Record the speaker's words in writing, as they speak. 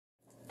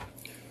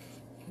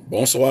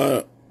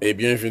Bonsoir et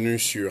bienvenue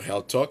sur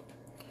Health Talk.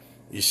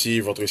 Ici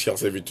votre cher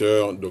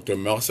serviteur Dr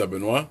Marcel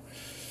Benoit.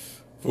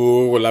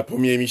 Pour la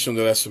première émission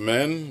de la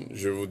semaine,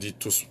 je vous dis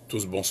tous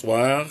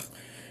bonsoir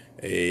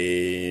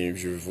et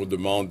je vous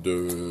demande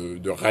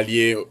de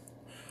rallier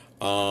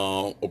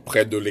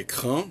auprès de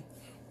l'écran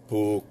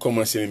pour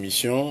commencer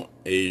l'émission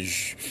et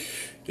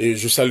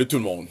je salue tout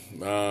le monde.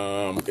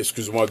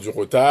 Excuse-moi du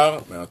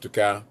retard, mais en tout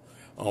cas,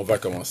 on va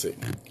commencer.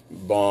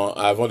 Bon,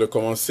 avant de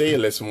commencer,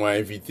 laisse-moi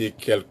inviter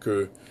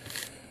quelques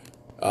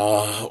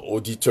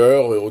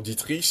auditeurs et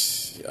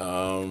auditrices.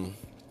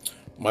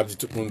 M'a dit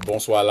tout le monde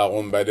bonsoir à la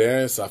ronde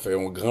badin. Ça fait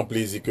un grand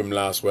plaisir que me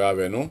la soirée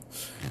avec nous.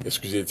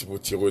 Excusez pour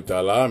petit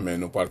retard là, mais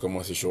nous pas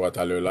commencer chaud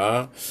à l'heure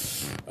là.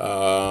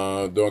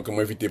 Donc,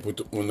 moi inviter pour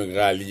tout le monde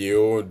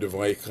rallier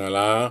devant l'écran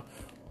là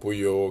pour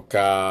yo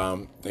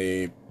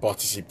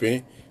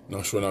participer dans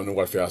le show que nous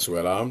allons faire à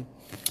soirée là.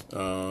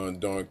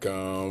 Donc,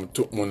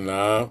 tout le monde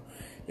là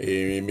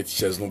et mes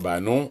chaises nous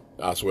banon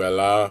à soirée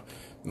là.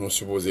 Nous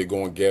supposons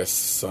qu'on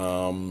guest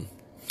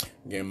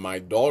my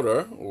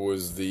daughter, who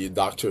is the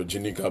Dr.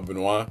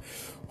 Benoit,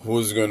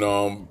 who's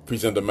gonna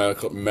present the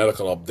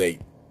medical update.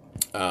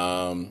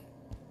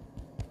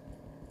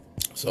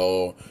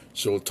 So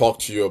she'll talk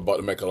to you about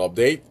the medical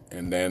update,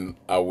 and then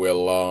I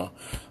will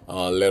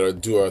let her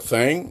do her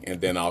thing,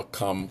 and then I'll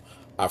come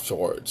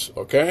afterwards.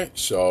 Okay?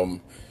 So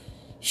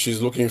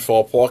she's looking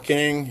for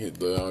parking.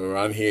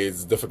 Around here,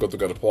 it's difficult to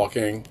get a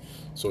parking.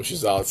 So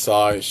she's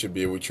outside. She'll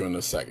be with you in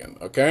a second.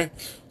 Okay?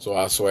 So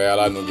I swear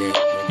I no game.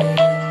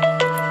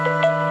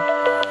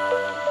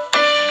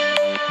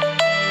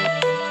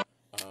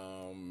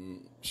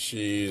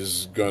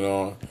 She's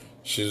gonna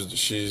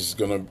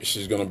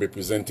be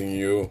presenting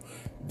you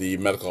the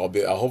medical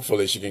update.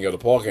 Hopefully she can get the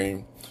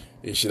parking.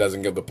 If she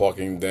doesn't get the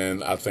parking,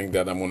 then I think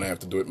that I'm gonna have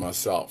to do it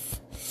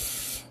myself.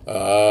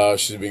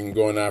 She's been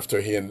going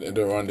after here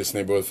around this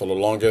neighborhood for the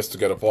longest to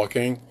get a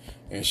parking,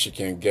 and she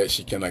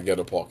cannot get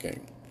a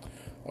parking.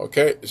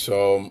 Ok,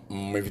 so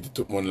m'invite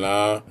tout le monde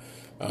là,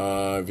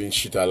 vin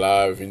chita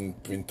là, vin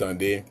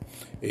tendre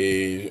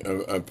et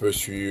un peu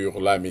sur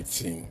la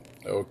médecine.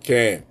 Ok.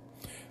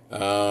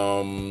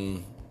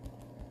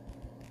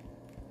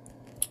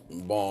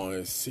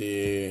 Bon,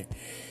 c'est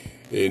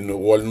et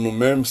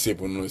nous-mêmes, c'est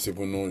pour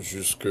nous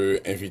juste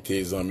que inviter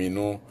les amis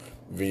nous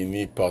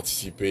venir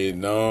participer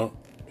dans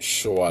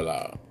show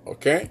là.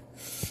 Ok?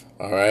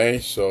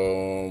 Alright,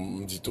 so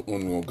me dit tout le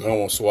monde un grand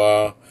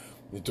bonsoir.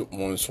 Tout le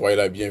monde soyez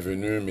la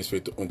bienvenue, mais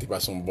j'espère que tout le monde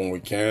passe un bon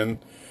week-end.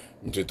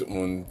 J'espère que tout le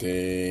monde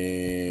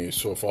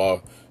so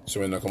far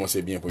semaine a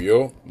commencé bien pour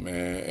eux,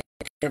 mais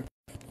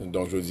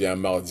donc je dis à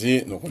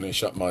mardi, donc on est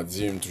chaque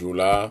mardi, on est toujours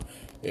là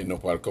et nous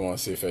pourrons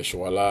commencer à faire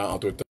choix là.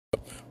 Entre temps,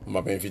 on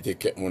m'a invité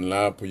quelqu'un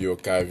là pour yo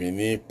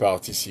venir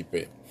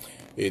participer.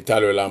 Et tout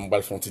à l'heure là, on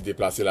va faire un petit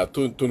déplacer là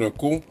tout d'un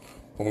coup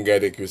pour me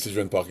garder que si je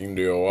viens de parking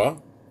dehors,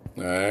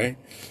 ouais.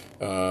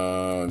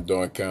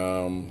 Donc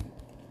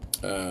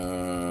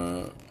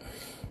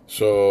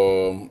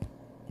So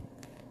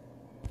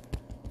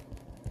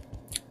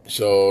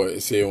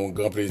c'est un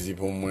grand plaisir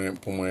pour moi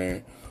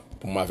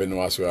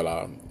venir à ce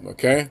là,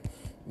 ok?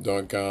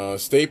 Donc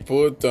stay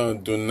put,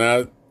 do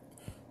not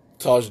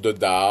touch the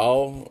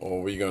dial,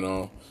 or we're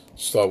gonna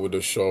start with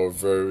the show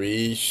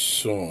very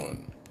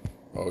soon.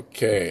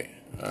 Ok,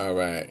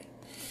 alright.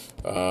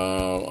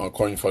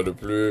 Encore une fois de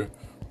plus,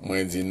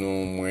 moi dis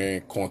nous, moi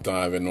content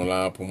avec nous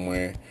là pour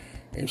moi,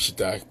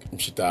 m'chita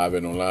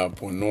avec nous là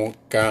pour nous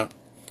quand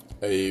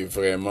et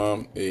vraiment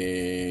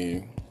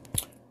et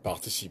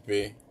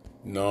participer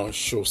dans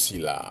show ci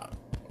là.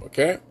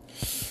 Ok?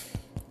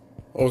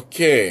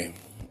 Ok.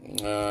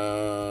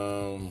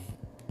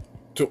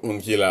 Tout le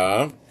monde qui est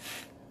là,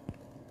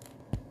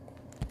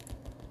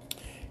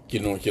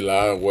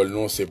 rôle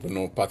nous c'est pour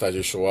nous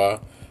partager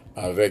choix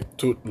avec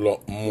tout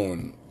l'autre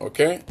monde.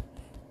 Ok?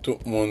 Tout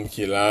le monde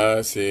qui est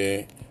là,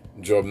 c'est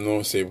job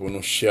nous c'est pour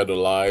nous share the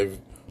live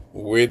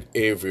with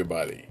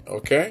everybody.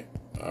 Ok?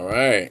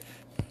 Alright.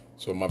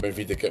 So, m'a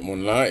invité quelqu'un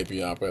monde là, et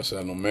puis après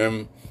ça,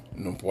 nous-mêmes,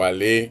 nous pourrons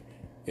aller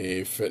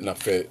et n'a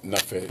fait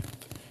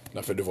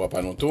devoir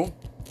pas non tout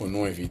pour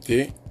nous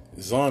inviter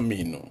les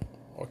amis nous.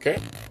 Ok?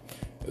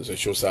 Ce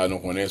show ça, nous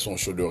connaissons son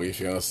show de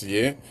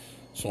référencier,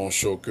 son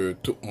show que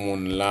tout le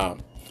monde là,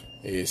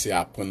 et c'est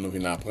apprendre, nous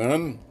venons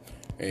apprendre,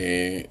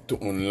 et tout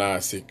le monde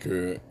là, c'est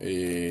que,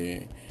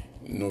 et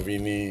nous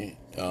venons,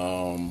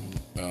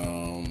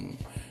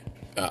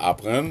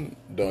 apprendre.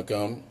 Donc,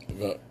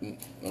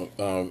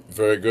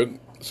 very good.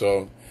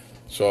 So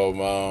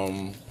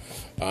I'm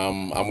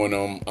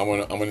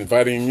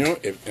inviting you,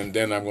 and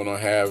then I'm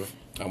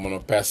gonna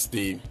pass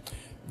the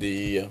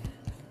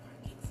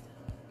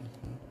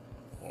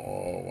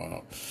oh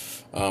wow.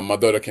 My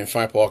daughter can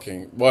find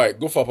parking. Boy,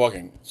 go for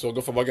parking. So go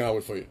for parking. I'll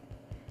wait for you.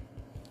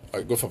 All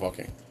right, go for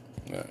parking.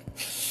 Yeah.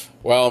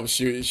 Well,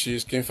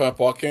 she can find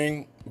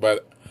parking,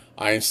 but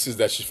I insist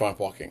that she find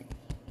parking.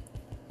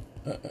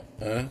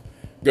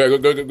 Go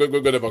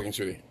to parking,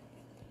 sweetie.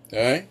 All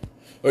right.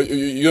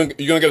 You're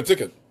gonna get a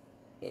ticket.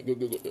 Go.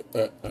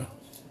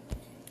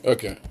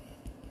 Okay.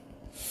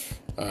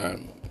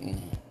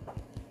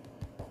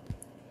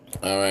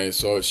 All right,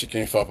 so she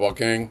can't find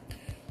parking,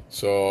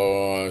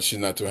 so she's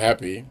not too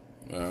happy.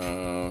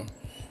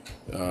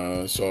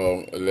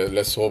 So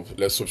let's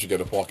hope she get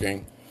a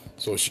parking,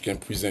 so she can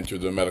present you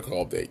the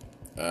medical update.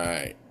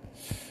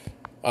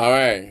 All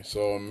right.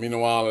 So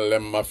meanwhile, let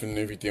me fin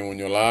inviter moun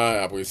yo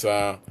là. Après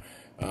ça,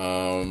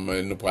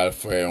 nous pourrons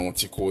faire un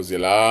petit cause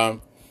là.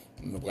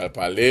 Nous pourrons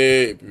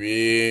parler, et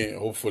puis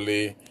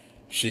hopefully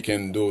she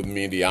can do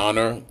me the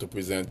honor to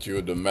present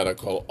you the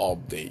medical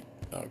update.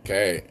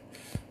 Okay.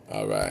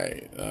 All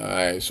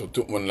right. So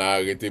tout le monde là,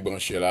 restez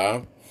branché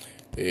là.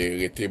 Et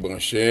restez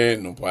branché,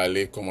 nous pourrons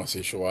aller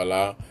commencer show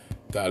là.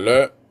 Tout à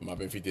l'heure, je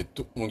vais inviter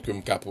tout le monde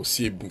comme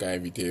possible pour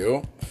inviter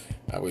yo.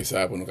 Après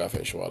ça, pour nous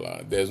faire show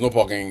là. There's no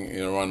parking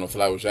in around of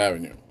Flowers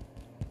Avenue.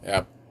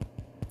 Yep.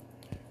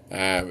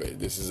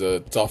 This is a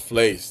tough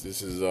place.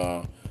 This is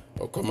a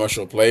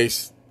commercial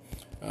place.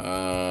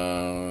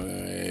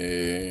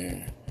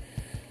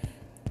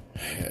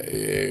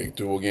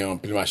 Tout le monde a un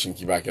pile machine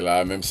qui va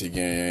là, même si il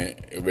y a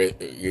une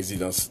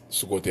résidence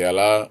sous côté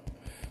là,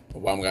 on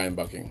va me gagner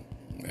parking.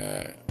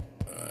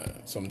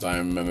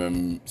 Sometimes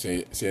même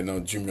c'est dans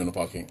 10 millions de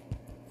parking.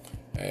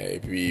 Et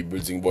puis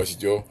building boss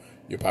you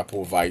pas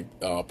provide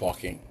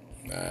parking.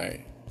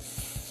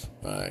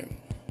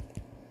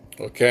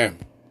 OK.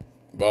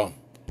 Bon.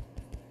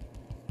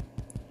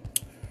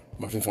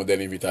 Je vais faire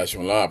une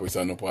invitation là. Après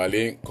ça, nous pourrons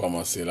aller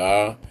commencer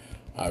là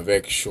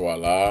avec choix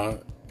là.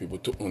 Puis pour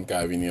tout le monde qui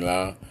a venu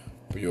là,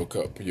 pour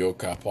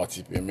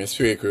participer. Mais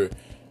c'est que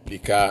les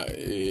cas,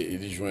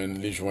 ils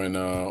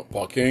joignent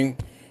parking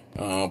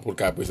pour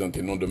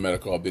présenter nous de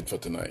medical update for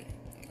tonight.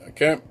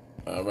 OK?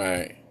 All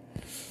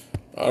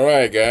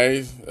right,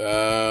 guys.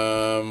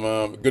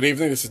 Good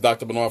evening. This is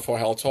Dr. Benoit for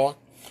Health Talk.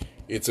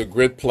 It's a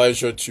great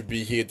pleasure to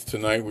be here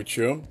tonight with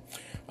you.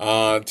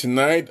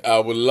 Tonight, I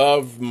would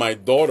love my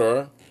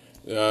daughter,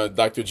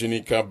 Dr.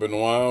 Jenica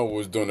Benoit, who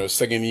is doing her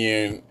second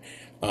year in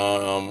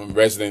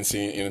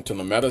residency in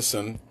internal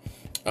medicine,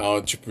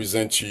 to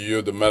present to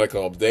you the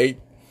medical update.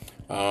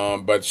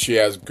 But she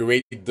has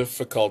great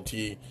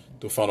difficulty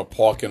to find a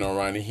parking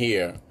around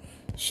here.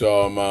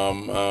 So,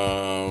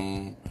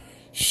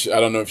 I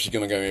don't know if she's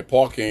going to get any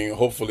parking.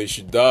 Hopefully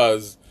she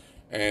does,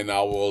 and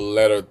I will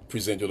let her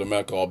present you the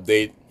medical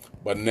update.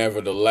 But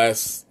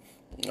nevertheless,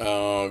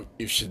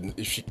 if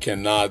she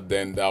cannot,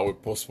 then I will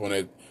postpone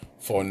it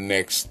for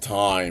next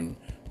time.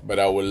 But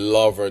I would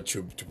love her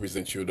to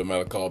present you the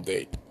medical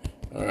update.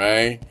 All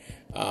right?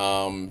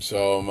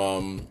 So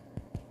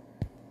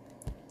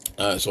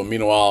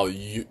meanwhile,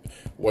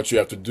 what you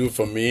have to do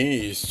for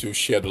me is to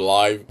share the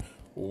live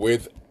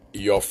with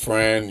your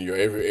friend,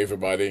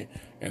 everybody.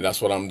 And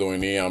that's what I'm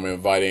doing here. I'm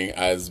inviting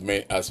as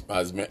many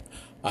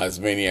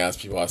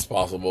people as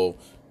possible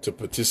to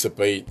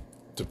participate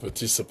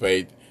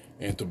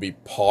and to be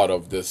part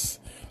of this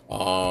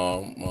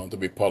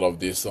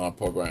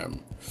program.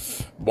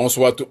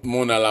 Bonsoir tout le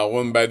monde à la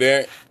ronde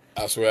badé.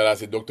 À ce là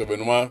c'est Dr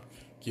Benoit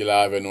qui est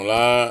là avec nous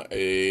là,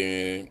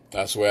 et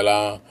à ce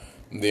là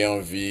j'ai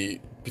envie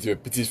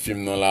petit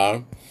film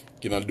là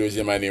qui est dans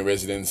deuxième année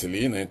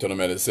residency dans internal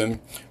medicine,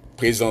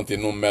 présenter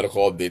nos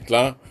medical update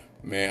là.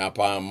 Mais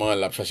apparemment,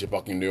 la chercher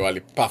parking dehors, elle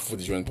est pas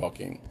foutu de joindre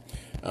parking.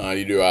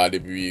 Il dehors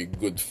depuis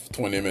good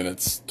 30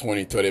 minutes,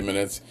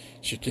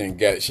 she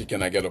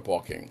cannot get a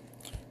parking.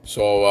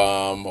 So,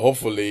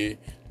 hopefully,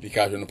 il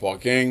can joindre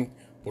parking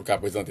pour qu'elle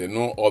présente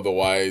nous.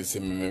 Otherwise, c'est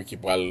même qui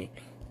pourra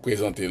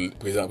présenter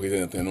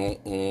nous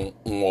un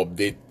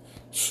update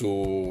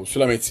sur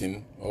la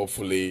médecine.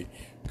 Hopefully,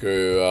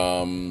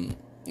 que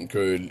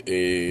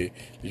les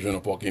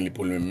joindre parking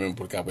pour lui-même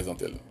pour qu'elle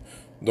présente.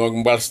 Donc,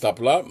 je vais stop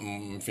là.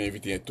 Je vais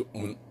inviter tout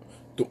le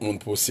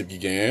monde possible qui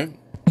gagne.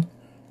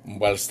 Je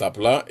vais stop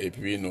là. Et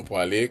puis, nous pourrons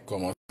aller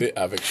commencer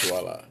avec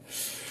toi là.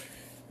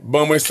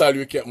 Bon, moi,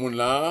 salut tout le monde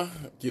là,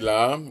 qui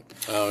là.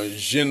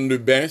 Jeanne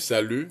Lebin,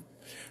 salut.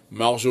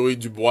 Marjorie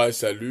Dubois,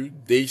 salut.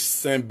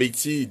 Dessin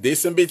Betty,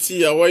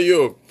 how are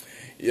you?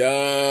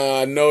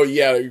 Yeah, I know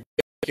you had a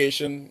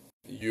vacation.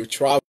 You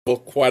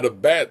traveled quite a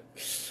bit.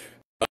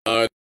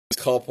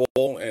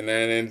 Couple, and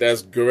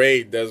that's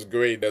great.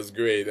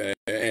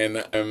 And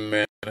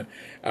I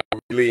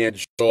really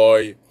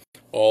enjoy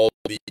all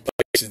the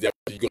places that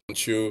you've gone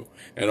to,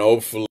 and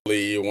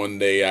hopefully one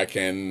day I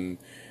can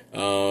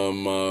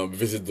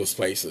visit those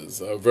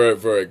places.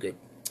 Very good.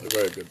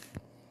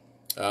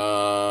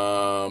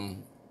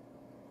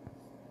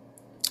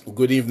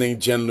 Good evening,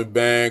 Jen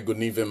Lebin.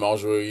 Good evening,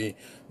 Marjorie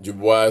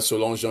Dubois.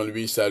 Solange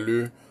Jean-Louis,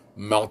 salut.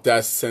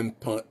 Martha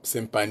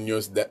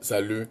Sempagnos,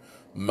 salut.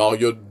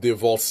 Mario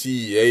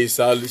Devorsi, hey,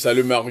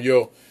 salut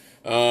Mario.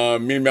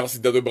 Mille merci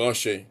d'être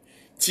branché.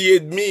 T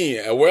and me,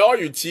 where are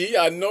you, T?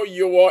 I know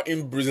you are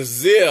in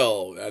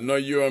Brazil.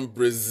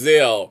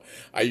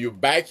 Are you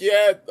back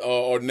yet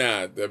or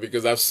not?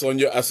 Because I saw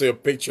your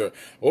picture.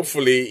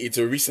 Hopefully it's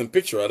a recent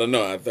picture. I don't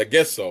know. I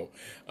guess so.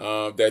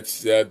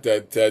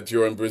 That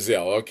you're in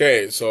Brazil.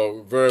 Okay,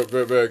 so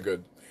very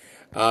good.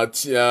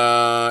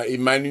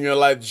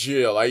 Emanuela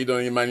Jill, how you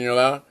doing,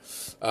 Emanuela?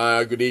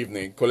 Good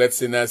evening. Colette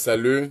Sena,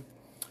 salut.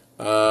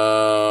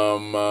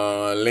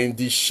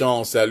 Lindy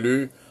Chan,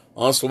 salut.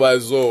 Hans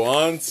Oiseau.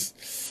 Hans,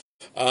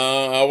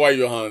 how are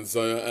you, Hans?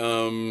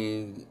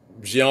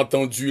 J'ai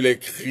entendu les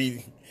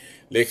cris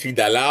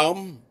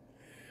d'alarme.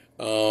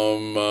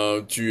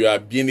 Tu as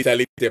bien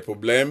étalé tes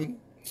problèmes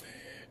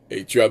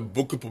et tu as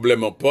beaucoup de problèmes,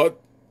 mon pote.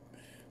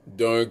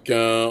 Donc,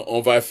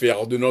 on va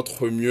faire de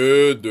notre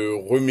mieux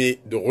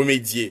de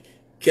remédier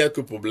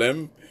quelques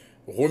problèmes.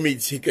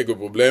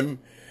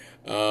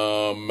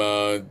 En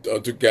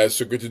tout cas,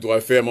 ce que tu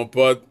dois faire, mon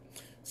pote,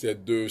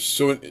 c'est de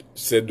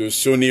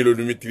sonner le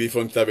numéro de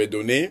téléphone que tu t'avais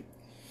donné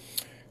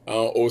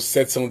au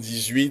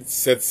 718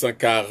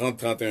 740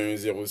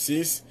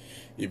 3106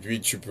 et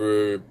puis tu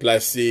peux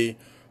placer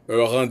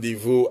un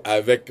rendez-vous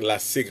avec la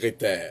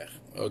secrétaire.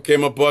 OK,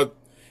 mon pote?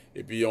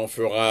 Et puis on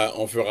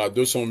fera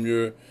de son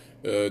mieux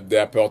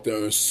d'apporter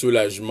un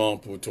soulagement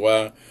pour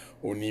toi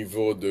au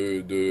niveau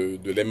de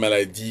les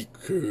maladies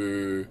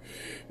que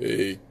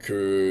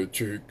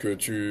tu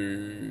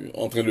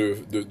en train de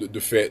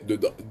faire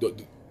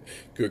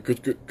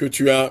que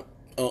tu es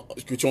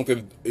en train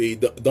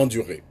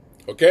d'endurer.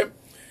 OK?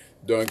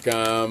 Donc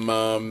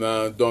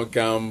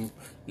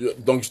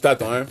je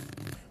t'attends, hein.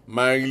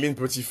 Marilyn,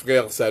 petit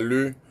frère,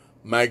 salut.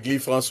 Magli,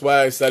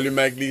 François, salut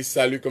Magli,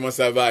 salut, comment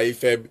ça va? Il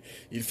fait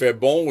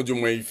bon ou du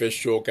moins il fait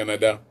chaud au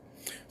Canada?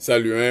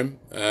 Salut, hein?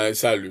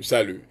 Salut.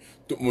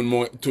 Tout le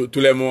monde, tous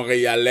les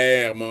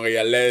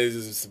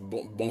Montréalaises,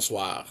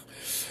 bonsoir.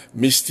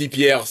 Misty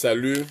Pierre,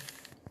 salut.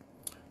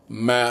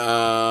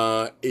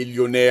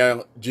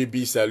 Élionnaire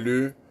JB,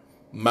 salut.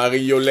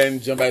 Marie-Yolène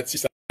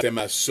Jean-Baptiste, c'est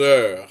ma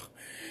sœur.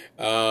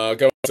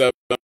 Comment ça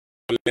va,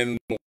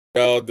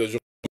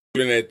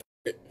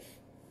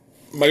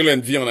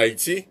 Marie-Yolène vit en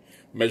Haïti,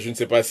 mais je ne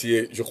sais pas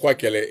si, je crois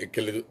qu'elle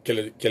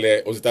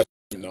est aux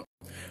États-Unis. Non.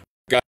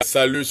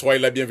 Salut, soyez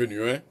la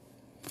bienvenue, hein.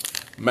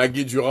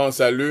 Maggie Durand,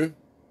 salut.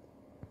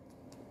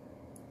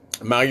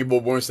 Marie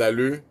Bobin,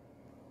 salut.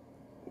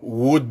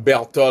 Wood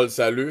Bertol,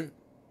 salut.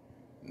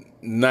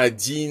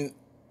 Nadine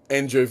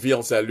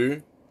Angeville,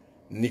 salut.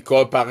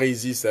 Nicole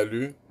Parisi,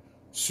 salut.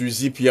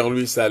 Suzy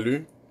Pierre-Louis,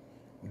 salut.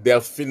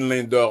 Delphine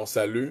Lindor,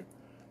 salut.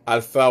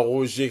 Alpha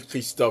Roger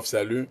Christophe,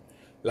 salut.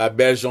 La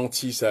Belle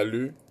Gentille,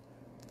 salut.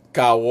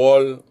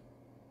 Carole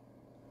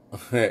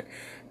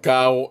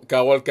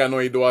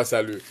Cano-Edouard,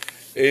 salut.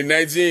 Hey,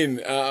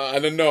 Nadine, I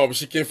don't know, but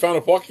she can't find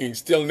a parking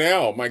still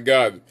now. My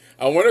God.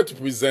 I wanted to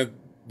present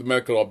the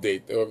medical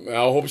update.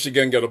 I hope she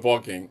can get a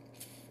parking.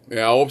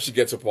 Yeah, I hope she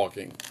gets a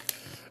parking.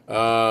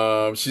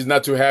 She's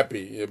not too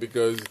happy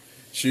because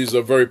she's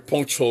a very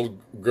punctual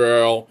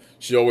girl.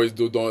 She always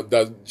don't want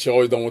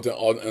it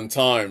on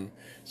time.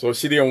 So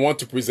she didn't want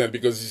to present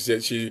because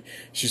she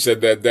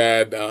said that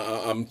Dad,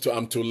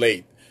 I'm too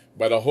late.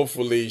 But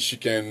hopefully she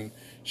can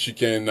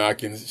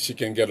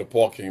get a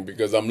parking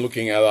because I'm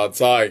looking at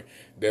outside.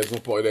 There's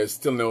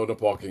still no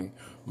parking.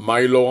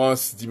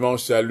 Marie-Laurence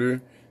Dimanche,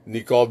 salut.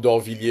 Nicole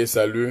Dorvilliers,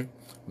 salut.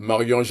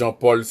 Marion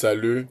Jean-Paul,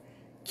 salut.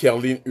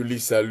 Kerline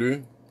Ulysse,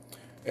 salut.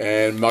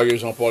 Et Mario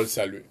Jean-Paul,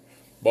 salut.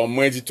 Bon,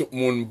 moi, je dis tout le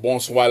monde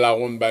bonsoir la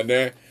ronde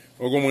banner.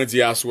 Moi, je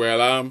dis à soir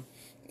là.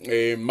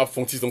 Et ma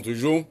fontis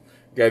toujours.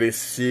 Regardez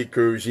ici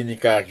que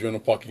Jenica qui vient au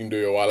parking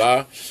de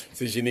voilà.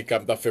 C'est Jenica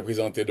qui t'a fait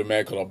présenter de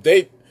medical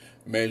update.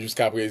 Mais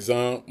jusqu'à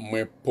présent,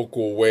 moi,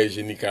 beaucoup ouais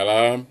Jenica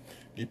là.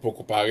 Il peut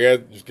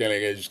paraître jusqu'à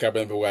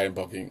présent pour un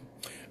parking.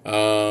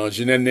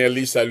 Jeanette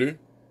Nelly, salut.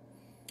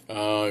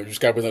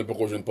 Jusqu'à présent, il peut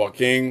jouer un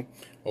parking.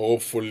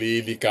 Hopefully,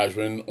 il peut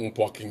jouer un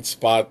parking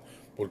spot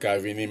pour le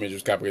venir, mais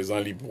jusqu'à présent,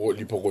 il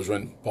peut jouer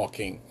un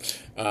parking.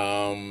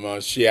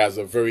 She has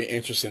a very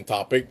interesting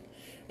topic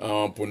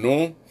pour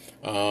nous.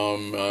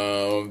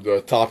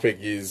 The topic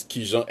is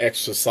Kijan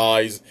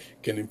exercise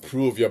can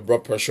improve your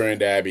blood pressure and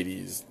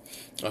diabetes.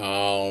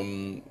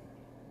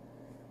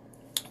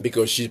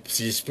 Because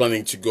she's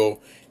planning to go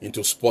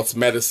into sports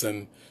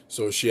medicine,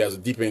 so she has a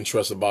deep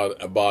interest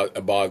about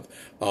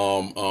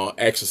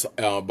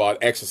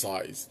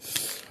exercise.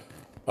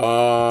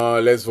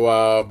 Let's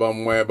voir,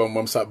 bon wave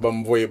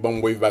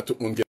ba tout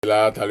le monde qui est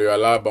là, t'as l'heure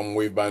là, bon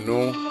wave ba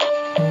nous.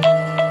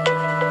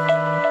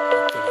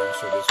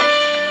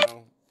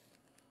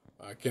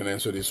 I can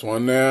answer this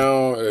one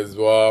now.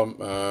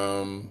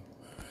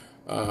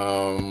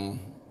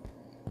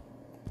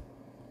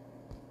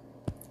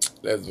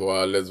 Let's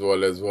voir, let's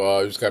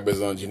voir. Jusqu'à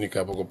présent,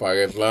 Jenica pour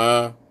apparaître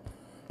là.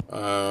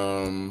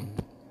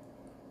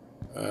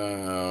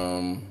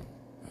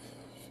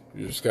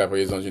 Jusqu'à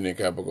présent,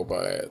 Jenica pour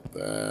apparaître.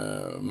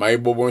 Maï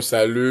Bobon,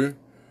 salut.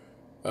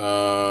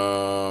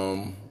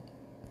 Bon,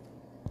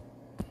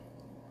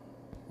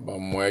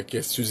 moi,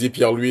 Suzy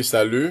Pierre-Louis,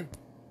 salut.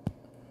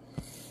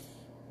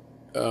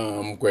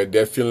 Quoi,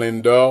 Delphine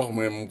Lindor,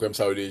 moi, comme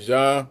ça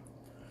déjà.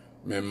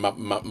 Mais ma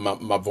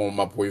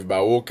prouve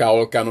bao.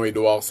 Carole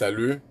Cano-Edouard,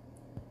 salut.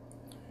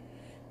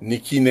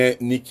 Nikki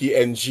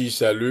NG,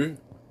 salut.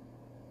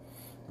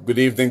 Good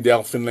evening,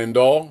 Delphine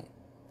Lindor.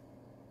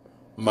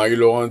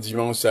 Marie-Laurent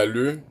Dimanche,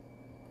 salut.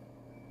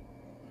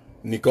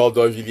 Nicole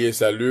Dorvilliers,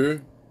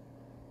 salut.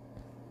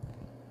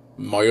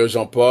 Mario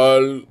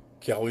Jean-Paul,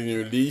 Caroline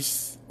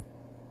Ulysse,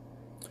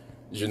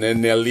 Jeanette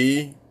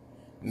Nelly,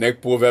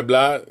 Nèg proverbe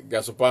là,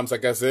 garçon pas ça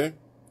cassé.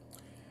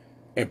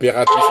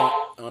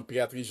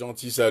 Impératrice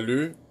gentille,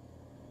 salut.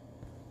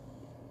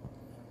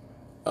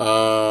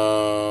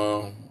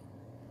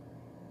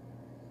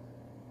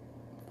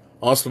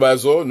 Hans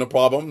Bazo, no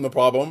problem, no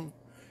problem.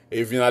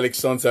 Evin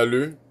Alexandre,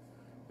 salut.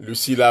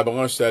 Lucie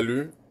Labranche,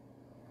 salut.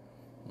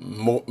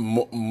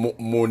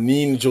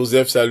 Monine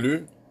Joseph,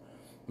 salut.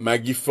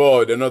 Maggie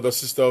Ford, another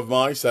sister of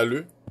mine,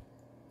 salut.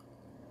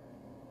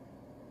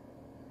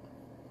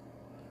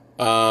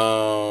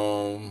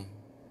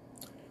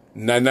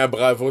 Nana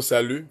Bravo,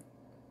 salut.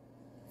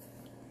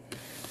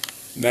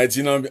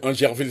 Nadine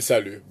Angerville,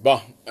 salut. Bon,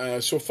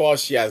 so far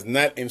she has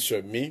not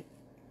answered me.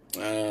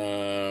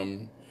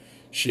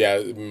 She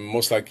has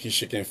most likely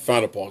she can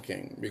find a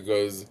parking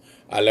because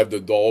I left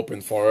the door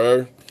open for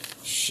her.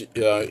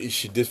 If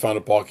she did find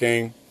a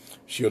parking,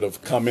 she would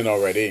have come in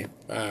already.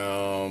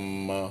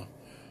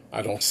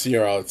 I don't see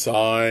her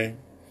outside.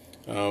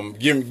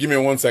 Give me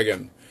 1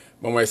 second.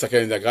 One more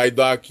second. Like, right,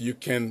 Doc, you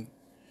can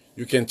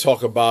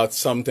talk about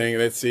something.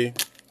 Let's see.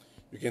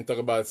 You can talk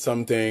about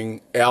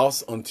something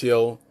else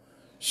until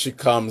she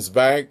comes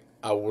back.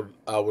 I would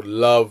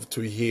love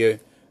to hear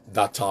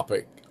that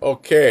topic.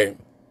 Okay.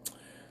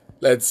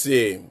 Let's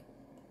see.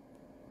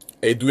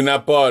 Edwina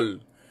Paul.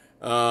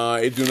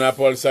 Edwina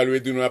Paul, salut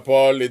Edwina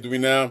Paul.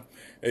 Edwina,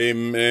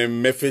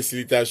 mes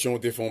félicitations,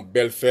 tu font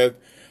belle fête.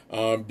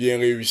 Bien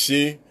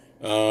réussi.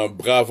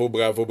 Bravo,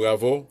 bravo,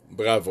 bravo.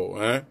 Bravo,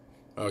 hein?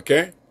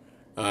 Okay?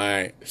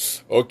 Alright.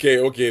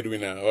 Okay,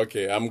 Edwina.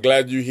 Okay. I'm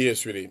glad you're here,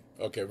 sweetie.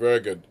 Okay, very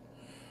good.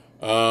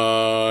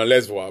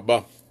 Let's voir.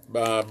 Bon,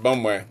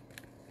 moi.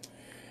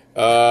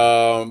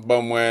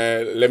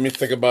 Let me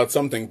think about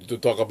something to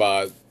talk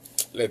about.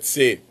 Let's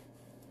see.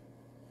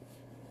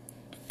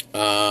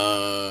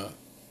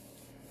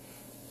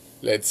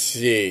 Let's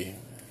see.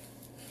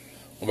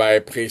 On va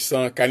être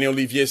pressant. Canet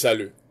Olivier,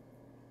 salut.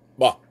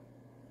 Bon.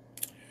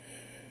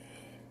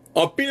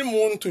 En pile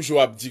monde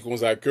toujours a dit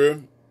qu'on a que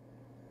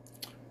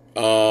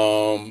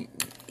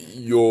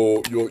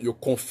yo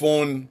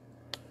confond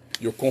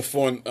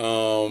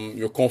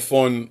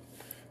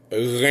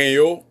rein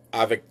yo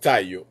avec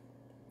taille yo.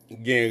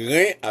 Gen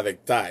rein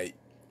avec taille.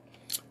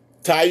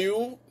 Taille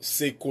yo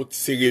c'est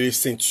côté les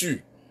ceintures.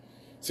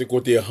 C'est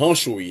côté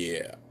hanche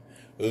hier.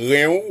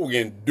 Rein ou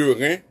gen deux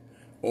reins,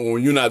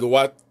 une à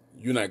droite,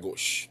 une à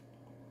gauche.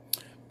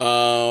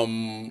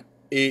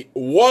 Et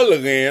wall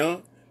rein,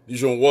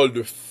 ils ont un rôle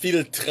de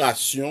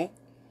filtration,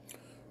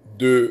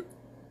 de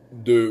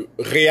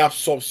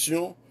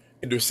réabsorption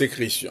et de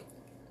sécrétion.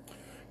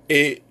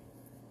 Et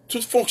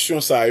toute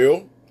fonction ça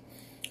yo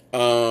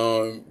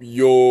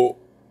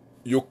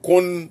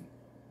kon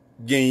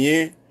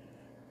gagner,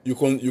 yo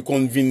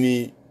kon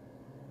vini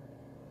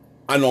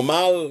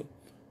anormal,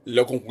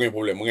 le qu'on prend un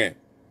problème rein.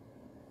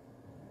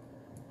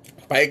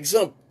 Par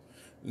exemple,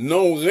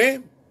 non rein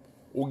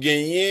ou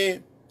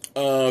gagner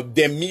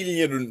des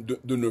milliers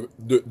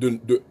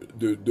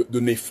de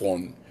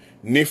néphrons.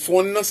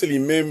 Néphrons, c'est les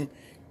mêmes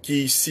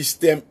qui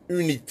système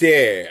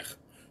unitaire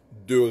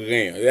de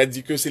rein.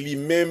 C'est-à-dire que c'est les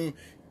mêmes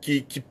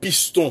qui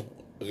piston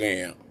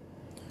rein.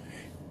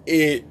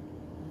 Et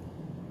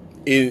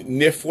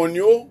néphrons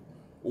yo,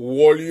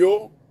 wall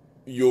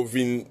yo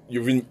vin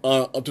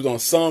en tout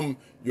ensemble,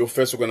 yo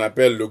fait ce qu'on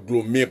appelle le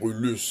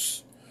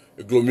glomérulus.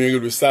 Le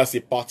glomérulus, ça,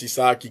 c'est partie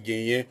ça qui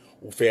gagne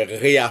ou fait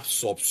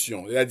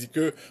réabsorption. C'est-à-dire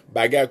que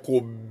bagay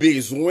qu'on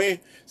besoin,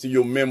 c'est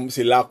yo même,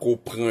 c'est là qu'on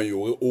prend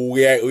yo, ou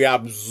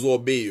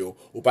réabsorber yo,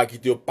 ou pas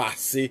quitter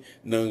passer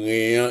dans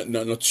rien,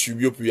 dans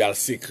tube puis à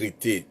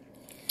sécréter.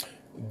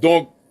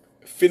 Donc,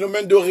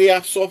 phénomène de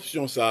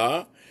réabsorption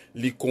ça,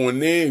 li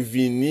connaît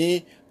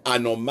vini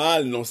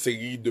anormal dans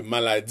série de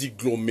maladies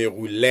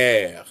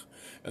glomérulaires.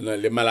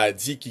 Les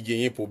maladies qui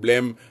gagnent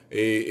problème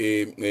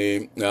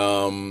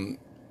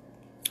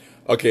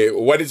okay,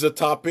 what is the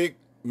topic?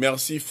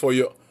 Merci for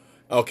your...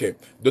 Okay,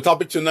 the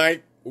topic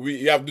tonight,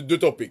 we have deux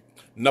topics.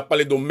 On a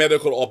parlé de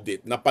medical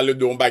update. On a parlé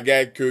de un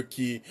bagage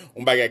qui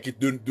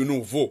de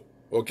nouveau.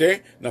 Ok?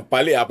 On a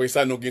parlé, après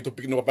ça, nous avons un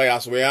topic, nous avons parlé à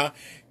soi.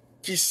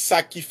 Qui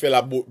ça qui fait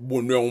la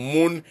bonheur au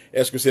monde?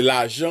 Est-ce que c'est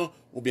l'argent,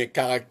 ou bien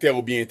caractère,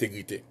 ou bien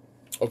intégrité?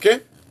 Ok?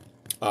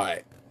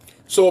 Alright.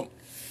 So,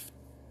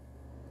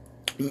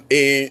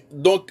 et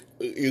donc,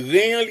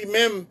 rien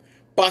lui-même,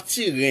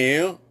 partie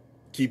rien,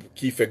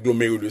 qui fait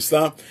glomérulus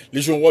ça,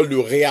 les gens ont un rôle de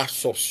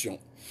réabsorption.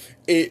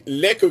 Et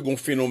les que gon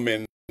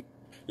phénomène,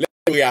 les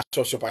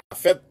réabsorption pas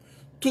fait,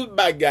 tout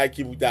bagage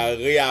qui vous a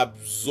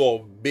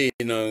réabsorbé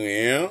dans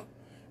rien,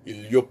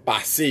 il y a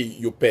passé,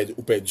 il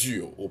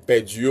perdu,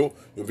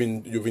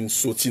 il vient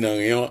sortir dans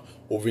rien,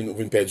 il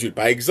vient perdu.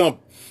 Par exemple,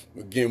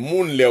 gen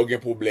moun lè ou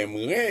gen problème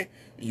rien,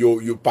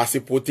 yo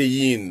passé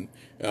protéine.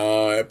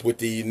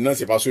 Protéine non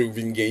c'est parce que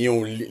vinn gagner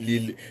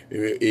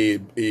et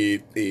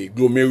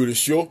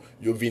glomérulus yo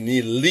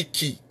vinn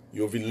liquide.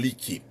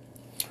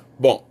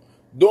 Bon,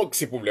 donc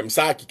c'est problème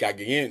ça qui a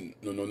gagné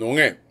non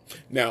rien.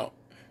 Now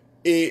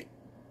et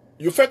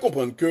yo fait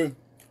comprendre que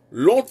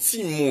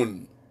l'anti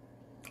monde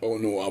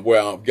on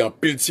a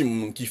pile ti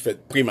monde qui fait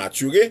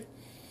prématuré,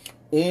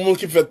 on monde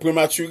qui fait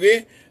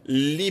prématuré,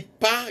 li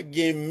pas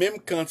gen même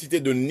quantité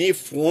de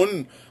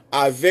néphrone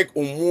avec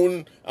un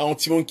monde un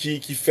petit monde qui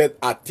fait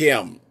à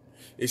terme.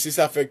 Et c'est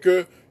ça fait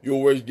que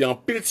yo y a un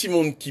petit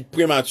monde qui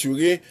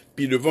prématuré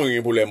puis devant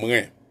un problème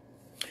rein.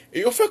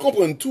 Et yo fait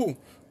comprendre tout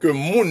que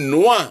monde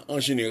noir en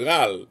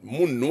général,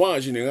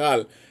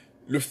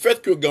 le fait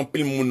que gan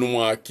pile monde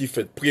noir qui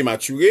fait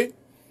prématuré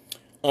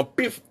en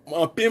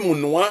pile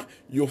monde noir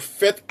yo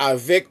fait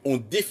avec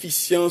une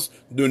déficience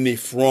de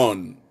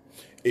néphrone.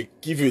 Et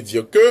qui veut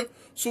dire que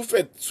sous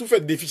fait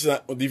déficit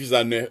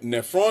de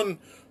néphrone,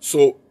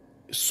 sous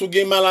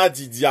gen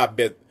maladie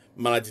diabète,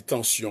 maladie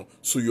tension,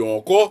 sous yo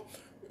encore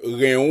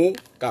rein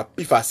ka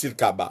plus facile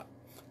ka ba.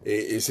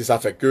 Et c'est ça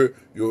fait que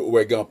yo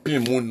ouais gan pile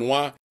monde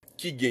noir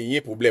qui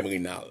gagne problème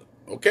rénal.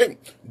 OK?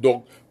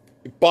 Donc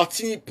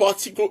partie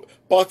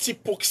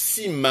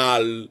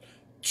proximale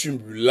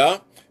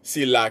tumula,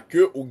 c'est là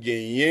que ou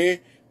gagne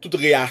toute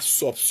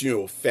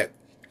réabsorption au fait.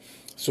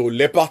 So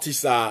les parties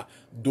ça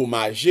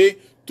dommagé,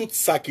 tout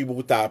ça qui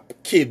bouta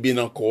kebe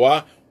nan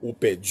quoi ou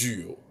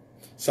perdu.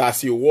 Ça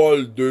c'est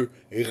rôle de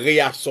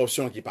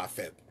réabsorption qui pas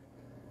fait.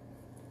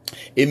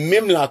 Et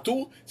même là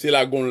tout, c'est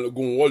la gon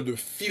rôle de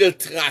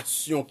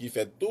filtration qui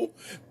fait tout.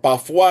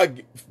 Parfois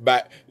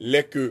bah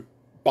les que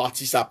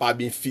partie ça pas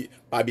bien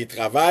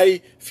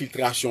travail,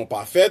 filtration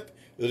pas faite,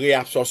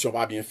 réabsorption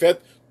pas bien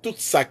faite, tout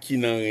ça qui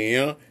n'en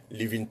rien,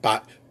 li vinn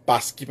pas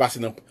parce qui passe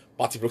dans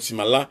partie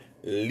proximale là,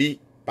 li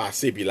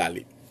passer puis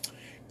l'aller.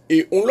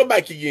 Et on le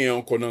ba qui gagne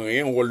encore dans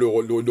rien, on le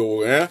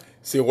rien,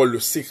 c'est rôle de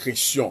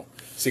sécrétion.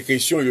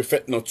 Sécrétion yo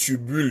fait dans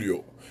tubule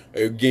yo.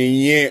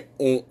 Gagner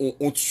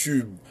on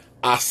tube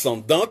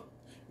ascendante,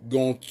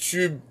 gon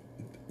tube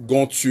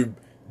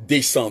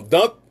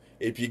descendante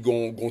et puis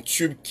gon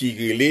tube qui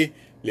relait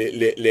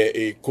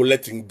les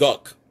collecting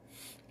duct.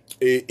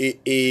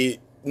 Et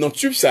dans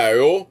tube ça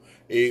yo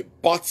et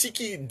partie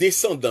qui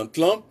descendante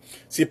là,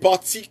 c'est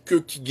partie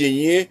qui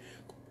gagne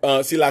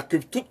c'est là que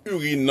toute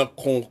urine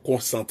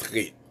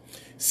concentrée.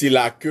 C'est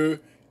là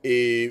que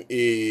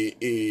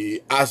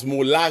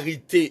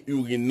osmolarité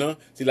urine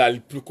c'est là le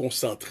plus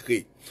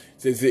concentré.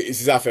 C'est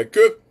ça fait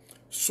que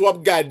soit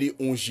regarder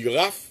un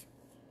girafe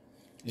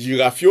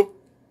yo,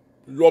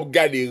 l'autre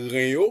regarder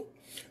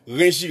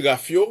rein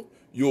girafe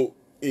yo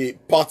et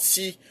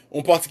partie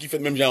qui fait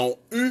même genre en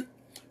U,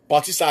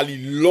 partie ça li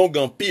long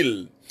en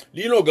pile.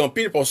 Li long en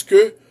pile parce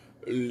que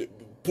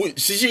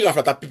si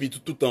girafe t'a pipi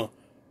tout le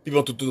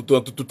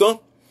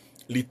temps,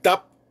 li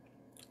tape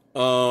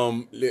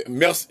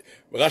merci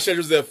Rachel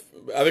Joseph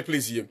avec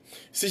plaisir.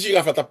 Si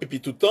girafe t'a pipi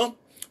tout le temps,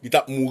 il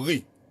tape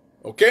mourir.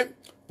 OK?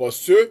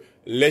 Parce que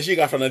les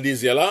girafes dans le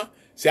désert là,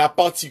 c'est à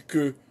partir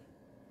que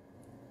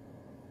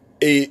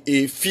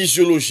et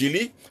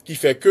physiologie qui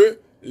fait que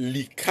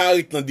les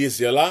carrés dans le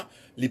désert là,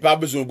 il pas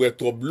besoin de boire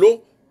trop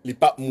d'eau, il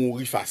pas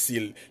mourir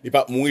facile, il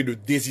pas mourir de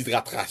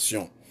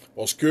déshydratation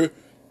parce que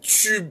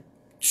tube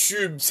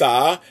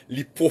ça,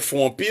 il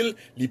profond en pile,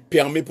 il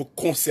permet pour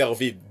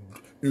conserver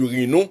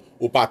urine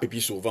ou pas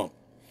pipi souvent.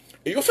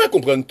 Et il faut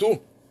comprendre tout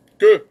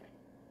que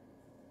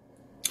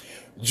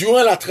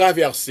durant la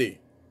traversée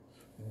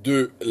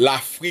de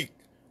l'Afrique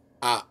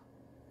à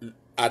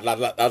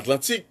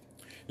l'Atlantique,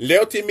 les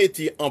te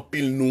metti en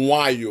pile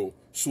noyau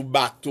sous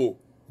bateau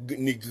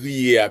ni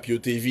grillé à puis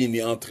te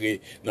vini entrer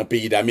dans le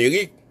pays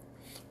d'Amérique,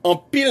 en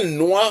pile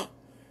noir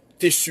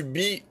te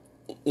subi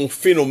un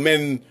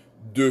phénomène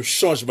de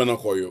changement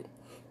encore yo.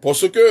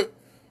 Parce que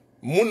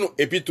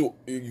et puis tout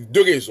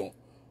deux raisons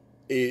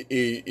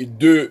et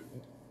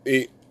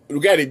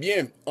regardez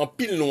bien en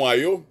pile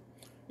noyau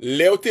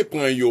les te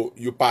prend yo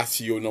passe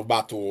yo dans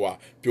bateau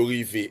puis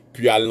arriver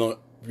puis allant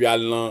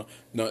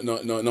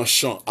dans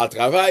champ à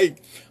travail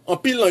en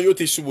pile yo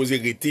te supposé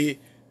rester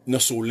dans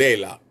soleil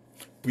là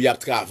puis à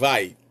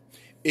travail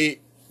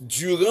et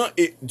durant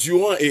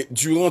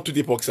toute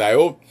époque ça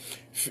yo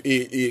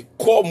et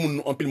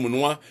comme en pile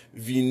noir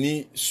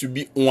vini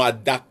subir une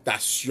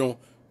adaptation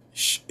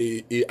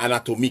et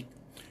anatomique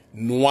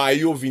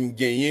noyau vient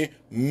gagner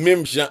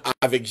même gens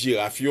avec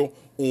girafe yo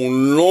un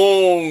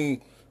long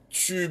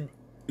tube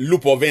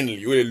loop of Venley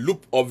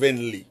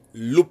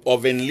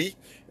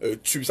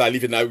tube ça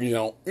livre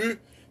dans U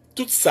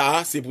tout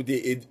ça c'est pour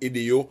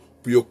aider yo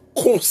pour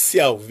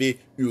conserver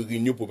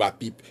urine pour pas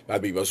pipe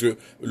parce que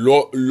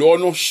l'on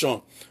non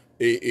champ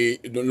et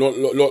l'on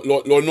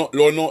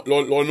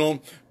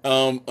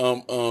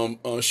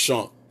un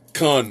champ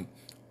canne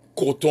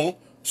coton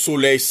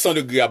soleil 100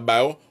 degrés à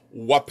bas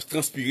ou à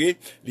transpirer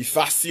il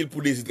facile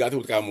pour déshydrater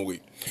ou pour mourir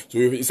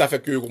ça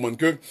fait que comprendre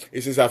que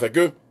et c'est ça fait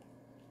que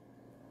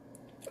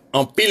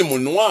en pile mon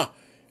noir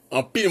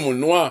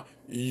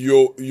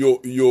yo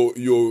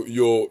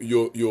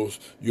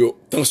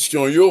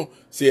tension yo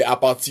c'est à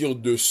partir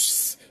de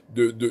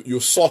yo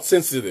salt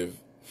sensitive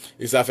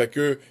et ça fait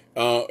que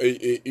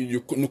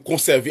nous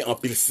conserver en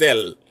pile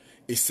sel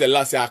et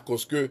celle-là c'est à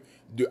cause que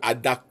de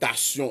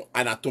adaptation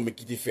anatomique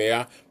qui te fait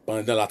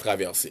pendant la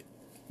traversée.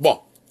 Bon.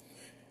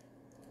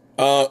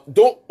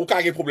 Donc au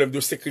cas de problème de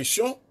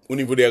sécrétion au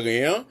niveau des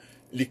reins,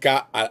 les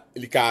cas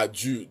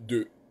dû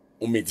de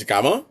un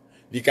médicament,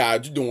 les cas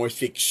dû d'une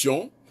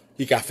infection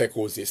qui a fait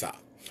causer ça.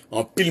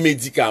 En pile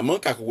médicament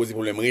qui a causé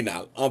problème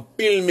rénal. En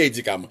pile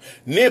médicament.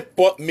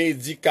 N'importe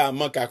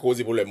médicament qui a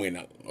causé problème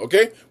rénal. OK?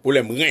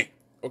 Problème rein.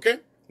 OK?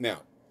 Now.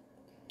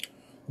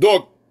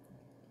 Donc,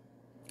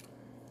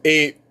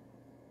 et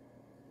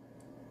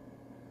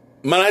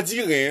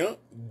maladie rein,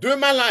 deux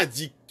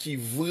maladies qui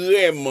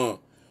vraiment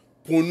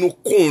pour nous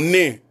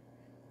connaître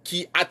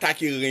qui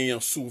attaquent rein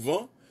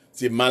souvent,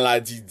 c'est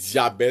maladie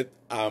diabète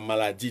à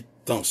maladie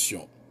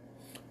tension.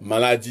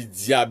 Maladie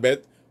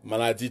diabète,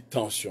 maladie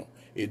tension.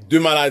 Et deux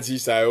maladies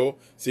ça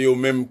c'est eux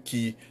même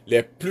qui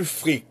les plus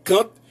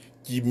fréquentes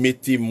qui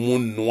mettaient mon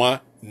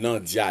noir dans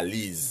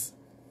dialyse.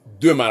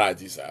 Deux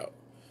maladies ça.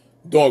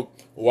 Donc,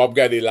 on va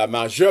regarder la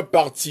majeure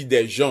partie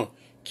des gens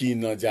qui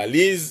n'en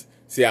dialyse,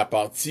 c'est à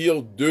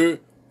partir de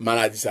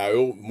maladies ça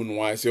mon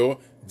noir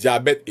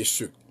diabète et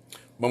sucre.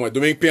 Bon, moi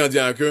Dominique P en dit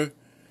que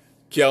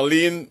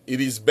Caroline,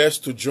 it is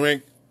best to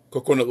drink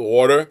coconut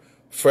water,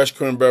 fresh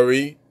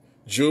cranberry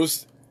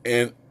juice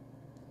and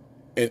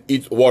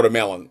eat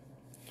watermelon.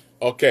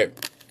 Okay.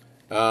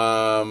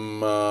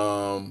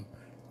 Caroline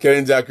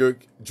dit que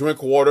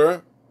drink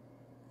water,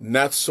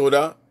 not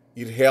soda.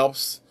 It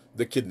helps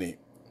the kidney.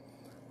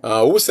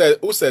 Who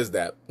says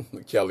that,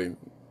 Caroline?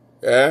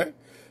 Eh?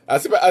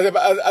 C'est pas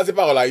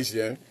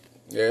haïtien.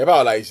 Yeah,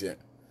 pas haïtien.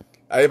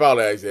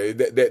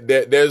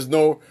 There's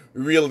no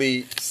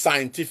really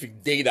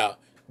scientific data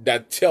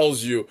that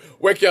tells you.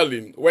 Ouais,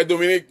 Caroline, ouais,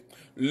 Dominique,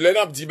 le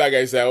n'a dit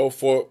bagay ça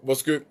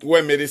parce que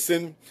ouais,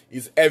 medicine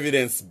is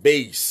evidence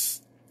based.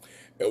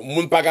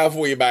 Moun pa ka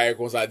fouye bagay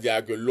kon sa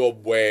dire que l'eau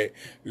boit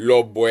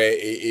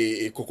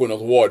et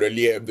coconut water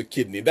lié the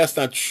kidney. That's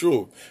not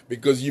true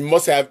because you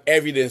must have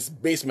evidence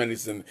based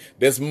medicine.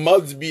 There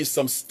must be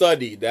some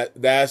study that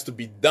has to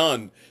be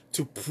done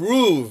to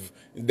prove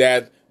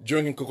that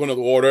drinking coconut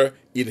water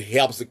it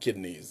helps the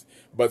kidneys.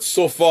 But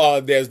so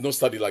far there's no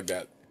study like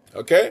that.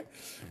 Okay?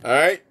 All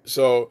right?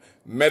 So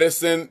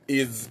medicine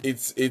is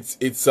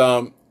it's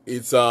not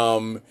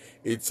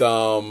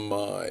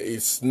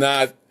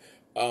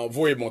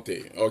vous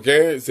monter,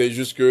 okay? C'est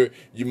juste que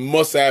you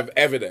must have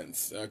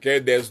evidence, okay?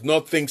 There's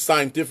nothing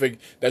scientific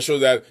that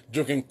shows that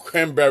drinking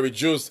cranberry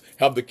juice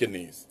help the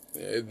kidneys.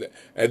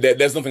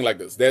 There's nothing like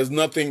this. There's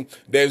no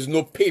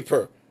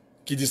paper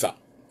qui dit ça,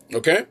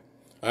 okay?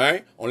 All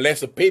right?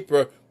 Unless a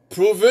paper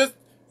prove it,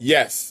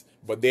 yes,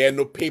 but there are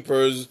no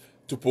papers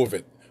to prove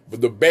it. But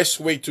the best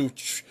way to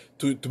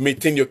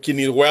maintain your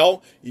kidney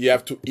well, you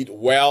have to eat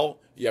well.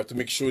 You have to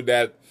make sure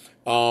that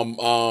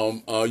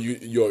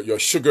your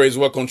sugar is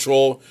well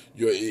controlled,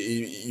 your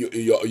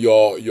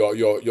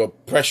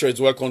pressure is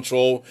well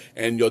controlled,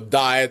 and your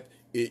diet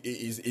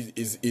it's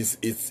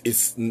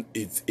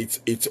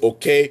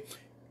okay.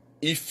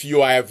 If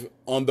you have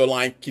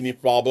underlying kidney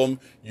problem,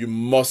 you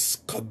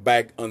must cut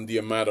back on the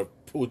amount of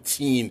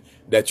protein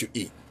that you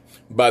eat.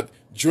 But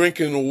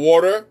drinking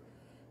water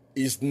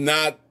is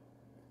not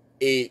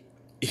it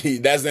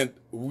doesn't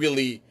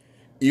really,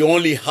 it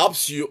only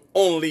helps you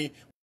only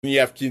when you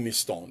have kidney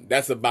stone.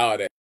 That's about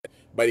it.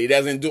 But it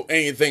doesn't do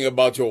anything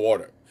about your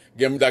water.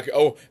 Gen mou tak,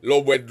 oh,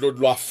 l'eau boit de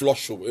l'eau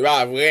flush ou. E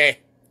pa vrai.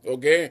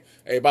 OK?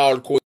 E pa ou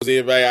l'kose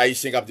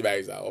haïtien kap di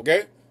ba ça. OK?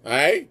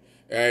 Alright?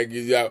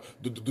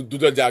 Tout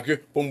le dire que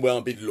pour boire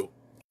un peu de l'eau.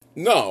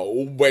 Non,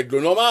 ou boire de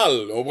l'eau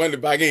normal. On prend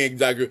pas gen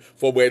dire que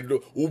faut boire de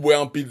l'eau. Ou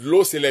boire un peu de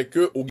l'eau, c'est là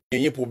que ou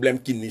gagner problème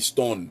kidney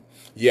stone.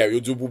 Yeah, yo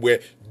dit pour boire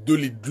 2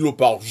 litres d'eau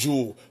par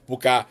jour pour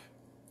qu'à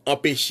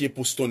empêcher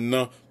pour stone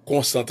nan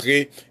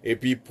concentrer et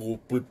puis pour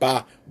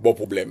pas bon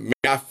problème. Mais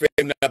à faire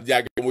n'a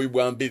dire que moi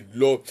boire un peu de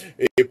l'eau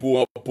et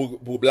pour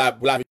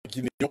laver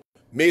kidney.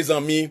 Mes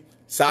amis,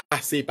 ça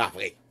c'est pas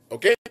vrai.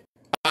 OK?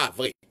 Pas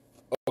vrai.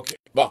 OK.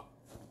 Bon.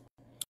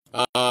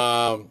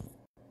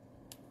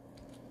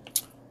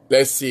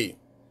 Let's see.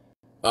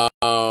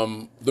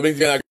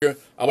 Dominique,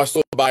 I was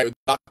told by a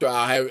doctor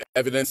I have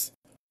evidence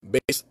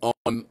based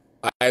on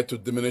I had to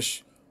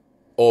diminish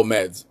all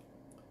meds.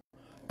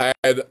 I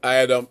had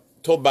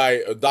told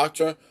by a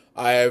doctor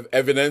I have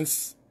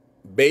evidence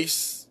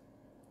based.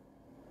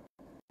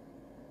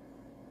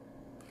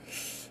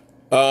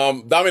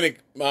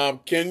 Dominic,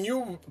 can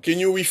you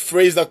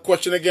rephrase that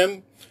question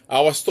again? I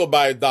was told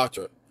by a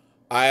doctor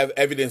I have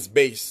evidence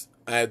based.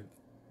 I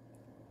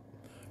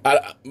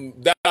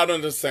don't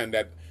understand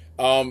that.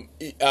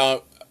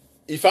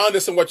 If I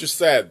understand what you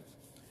said,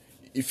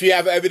 if you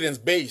have evidence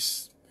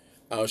based,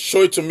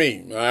 show it to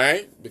me, all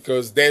right?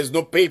 Because there's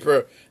no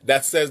paper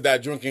that says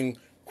that drinking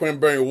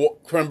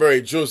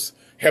cranberry juice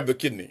help the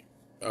kidney,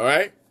 all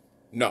right?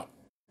 No.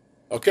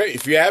 Okay,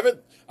 if you have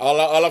it,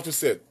 I'll have to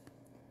say it.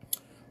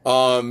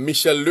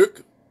 Michel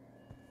Luc.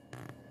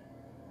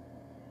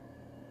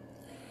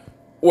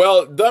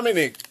 Well,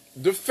 Dominic,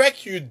 the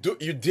fact you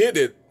did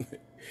it,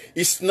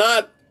 it's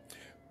not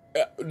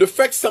the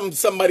fact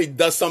somebody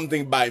does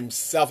something by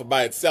itself,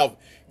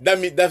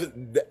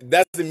 that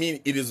doesn't mean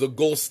it is a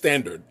gold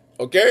standard.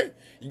 Okay?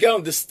 You gotta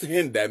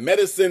understand that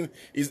medicine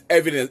is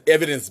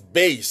evidence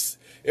based.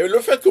 Et le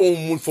fait qu'on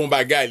moun font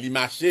bagay, li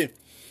marché,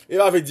 il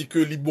va dire que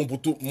li bon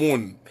pour tout le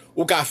monde.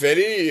 ou ka fait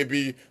li, et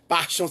puis,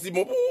 par chance,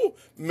 bon pour ou,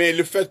 mais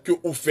le fait que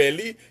ou fait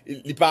li,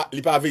 il pas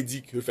avait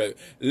dit que fait.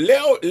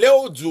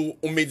 Léo du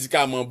un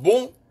médicament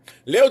bon,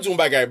 Léo du un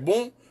bagay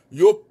bon,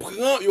 yo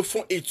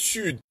font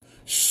étude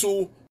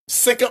sur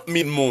 50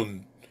 000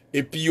 monde,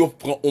 et puis yo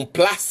prend un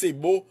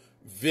placebo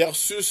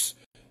versus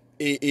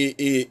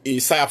et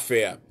ça à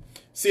faire.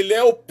 C'est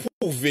là où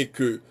prouver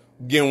que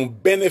il y a un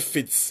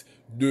bénéfice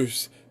de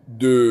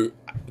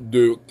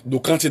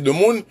quantité de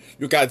monde,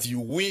 yo ka dit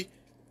oui,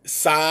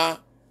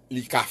 ça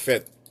li ka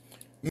fait.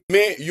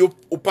 Mais yo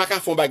ou pas ka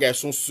font bagay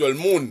son seul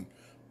monde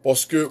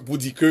parce que vous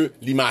dit que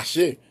li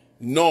marché.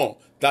 Non,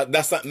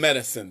 that's not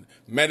medicine.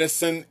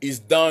 Medicine is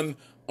done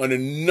on a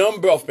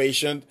number of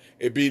patients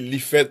et puis li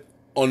fait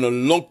on a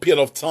long period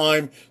of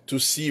time to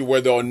see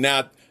whether or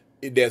not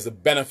there's a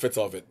benefit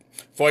of it.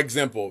 For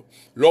example,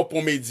 l'autre pour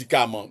un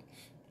médicament,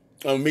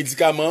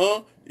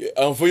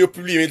 envoyé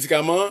publier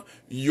médicament,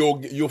 yo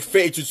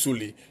fait étude sur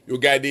lui. Yo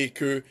regardé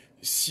que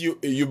si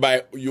yo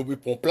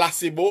prend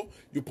placebo,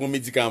 yo prend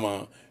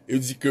médicament. Yo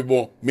dit que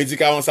bon,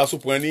 médicament ça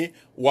souprenez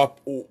la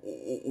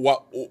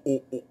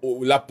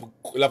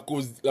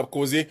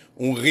causer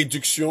une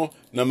réduction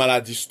dans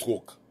maladie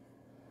stroke.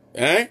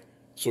 Hein?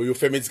 So yo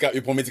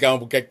prend médicament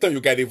pour quelque temps, yo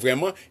regardé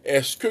vraiment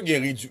est-ce que il y a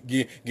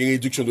une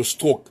réduction de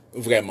stroke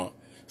vraiment.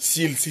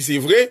 Si c'est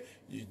vrai,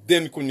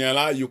 dès qu'on y a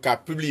là, yo ka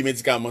publier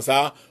médicament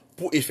ça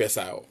pour effet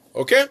ça.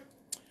 OK?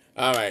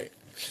 All right.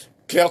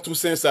 Claire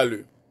Toussaint,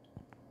 salut.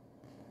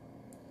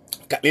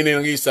 Kathleen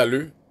Henry,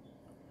 salut.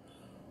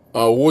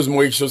 Rose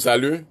Moïse,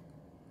 salut.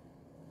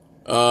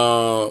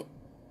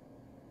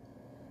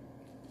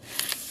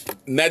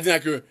 Nadia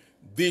que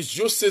these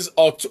juices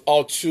are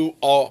too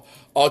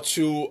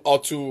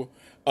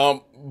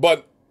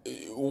but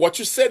what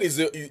you said is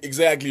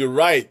exactly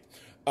right,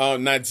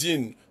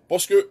 Nadine.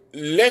 Parce que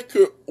les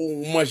que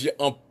on mange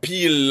en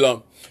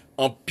pile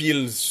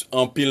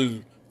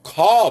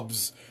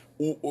carbs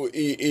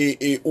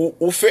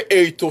ou fait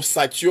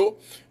érythrocyte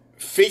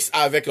face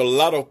avec a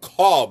lot of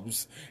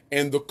carbs,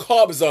 and the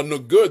carbs are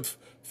not good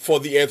for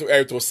the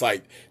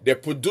erythrocyte. They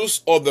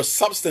produce other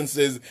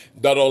substances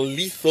that are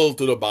lethal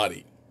to the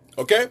body.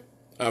 Okay?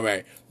 All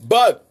right.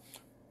 But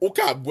ou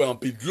ka boire un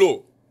peu de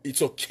l'eau,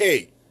 it's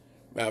okay.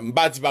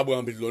 M'ba di pas boire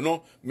un peu de l'eau,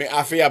 non, mais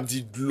affaire a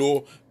dit de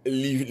l'eau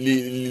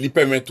li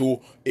permet tout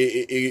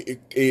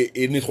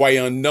et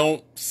nettoyer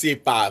non, c'est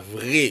pas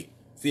vrai.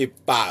 C'est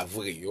pas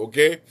vrai, OK?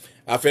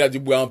 Affaire a dit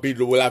boire un peu de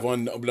l'eau laver en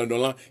blanc dans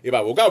l'an et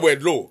pas boire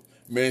de l'eau.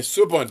 Mais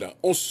cependant,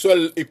 en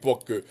seule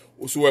époque que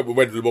ou souhait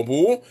boire de l'eau bon pour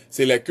vous,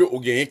 c'est là que ou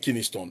gagne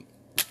kidney stone.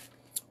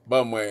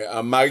 Bon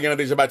moi, Marianne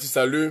déjà Baptiste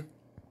salut.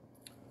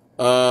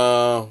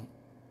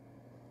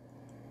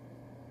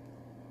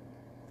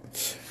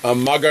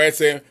 Margaret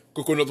saying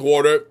coconut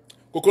water,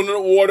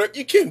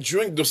 you can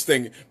drink those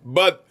things,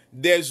 but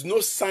there's no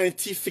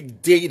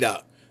scientific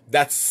data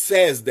that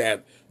says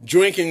that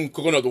drinking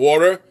coconut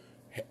water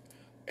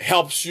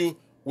helps you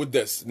with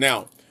this.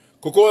 Now,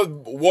 coconut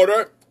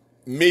water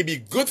may be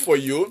good for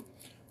you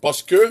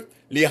parce que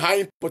les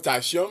high in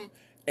potassium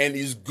and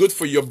is good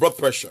for your blood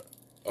pressure.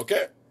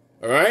 Okay?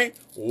 All right?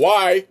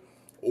 Why?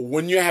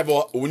 When you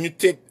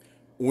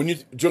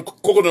drink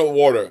coconut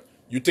water,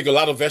 you take a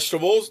lot of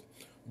vegetables,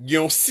 il y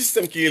a un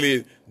système qui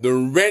est the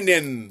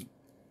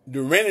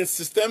renin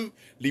system,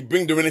 they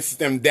bring the renin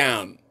system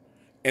down.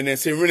 And then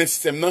c'est renin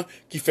system là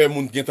qui fait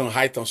moun gen en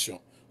high tension.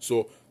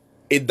 So,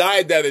 a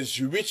diet that is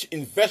rich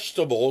in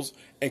vegetables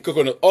and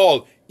coconut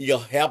oil, it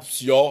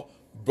helps your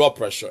blood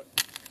pressure.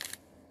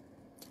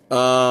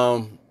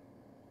 Bon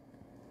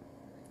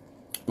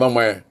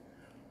ouais.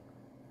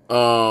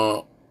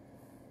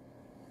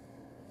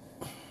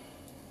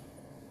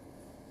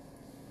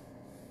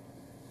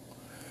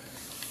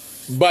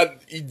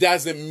 But it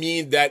doesn't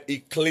mean that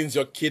it cleans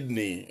your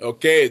kidney,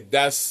 okay?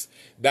 That's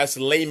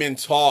layman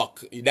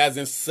talk. It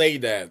doesn't say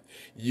that.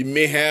 You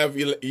may have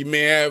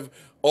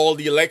all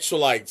the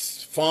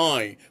electrolytes,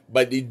 fine,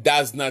 but it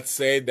does not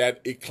say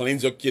that it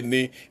cleans your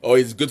kidney or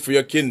it's good for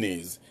your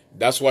kidneys.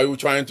 That's what we're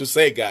trying to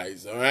say,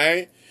 guys, all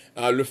right?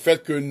 Le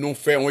fait que nous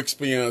faisons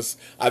expérience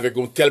avec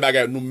un tel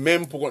bagage,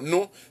 nous-mêmes pour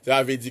nous,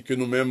 ça veut dire que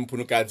nous-mêmes pour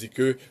nous dire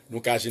que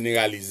nous qu'à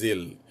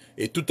généraliser.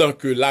 Et tout tant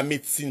que la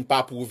médecine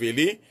pas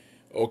prouvé,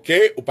 OK,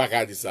 ou pas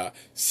qu'à dire ça.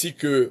 Si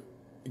que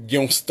il y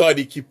a un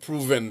study qui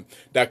proven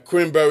that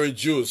cranberry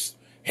juice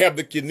help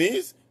the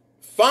kidneys,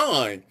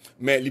 fine.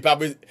 Mais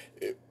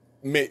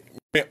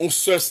on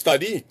seul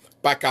study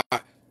pas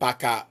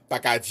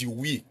qu'à dire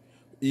oui.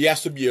 It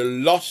has to be a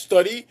large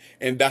study,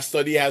 and that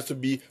study has to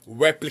be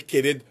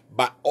replicated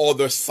by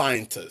other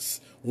scientists.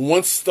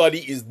 One study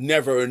is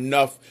never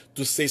enough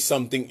to say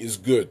something is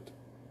good.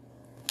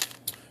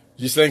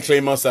 Ghislaine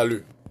Clément,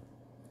 salut.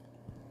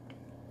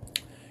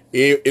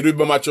 Et Edouard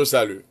Bomacho,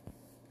 salut.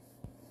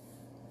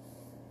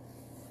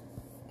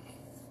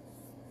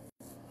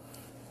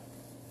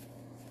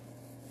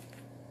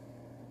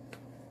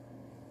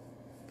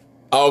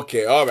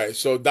 Okay, all right.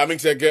 So that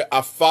makes it good.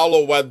 I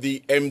follow what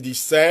the MD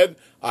said.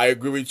 I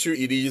agree with you.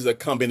 It is a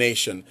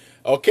combination.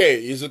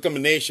 Okay, it's a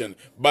combination.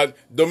 But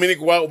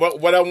Dominic,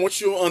 what I want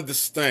you to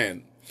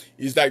understand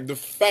It's like the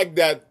fact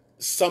that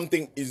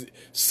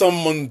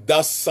someone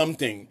does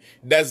something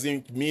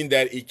doesn't mean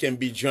that it can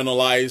be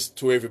generalized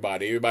to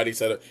everybody. Everybody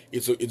said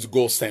it's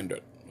gold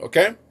standard.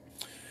 Okay?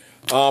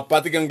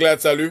 Patrick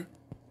Anglade, salut.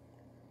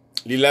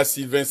 Lila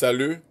Sylvain,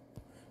 salut.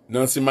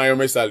 Nancy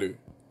Mayome, salut.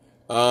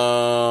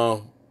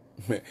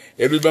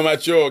 Edouard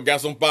Bamacho,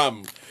 garçon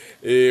Pam.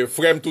 Et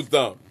Frem tout le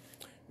temps.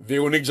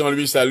 Véronique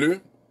Jean-Louis, salut.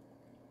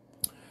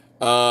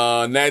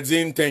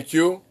 Nadine, thank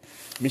you.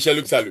 Michel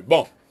Luc, salut.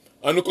 Bon,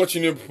 on nous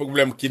continue le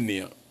problème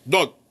kidney.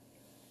 Donc,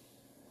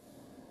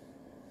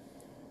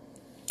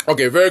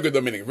 okay, very good,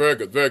 Dominic. Very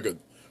good, very good.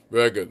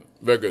 Very good,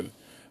 very good.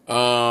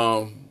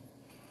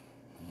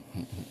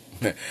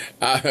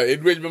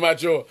 Edwidge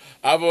Bamacho,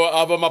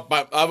 avant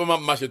ma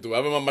marche tout,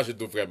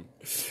 frère.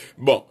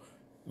 Bon,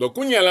 donc,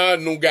 on y a là,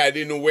 nous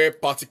garder nous ouais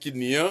partie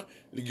kidney,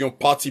 les ont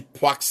partie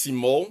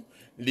proximal,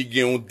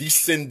 les ont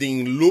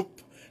descending loop,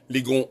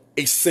 les ont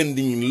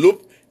ascending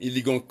loop, et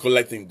les ont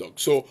collecting dog.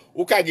 So,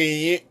 ou ka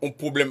gagner un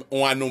problème,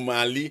 une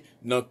anomalie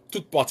dans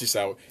toute partie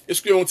ça.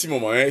 Excusez un petit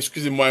moment, hein?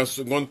 Excusez-moi une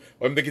seconde.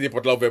 On va me quitter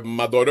pour là avec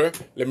ma daughter.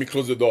 Let me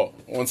close the door.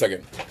 One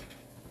second.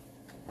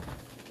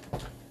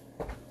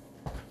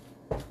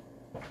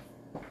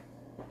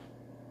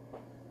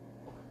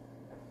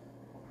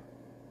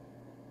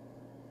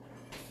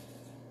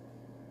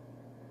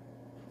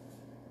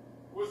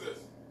 Who is this?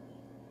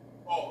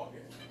 Oh,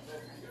 okay.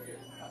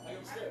 I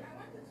am scared.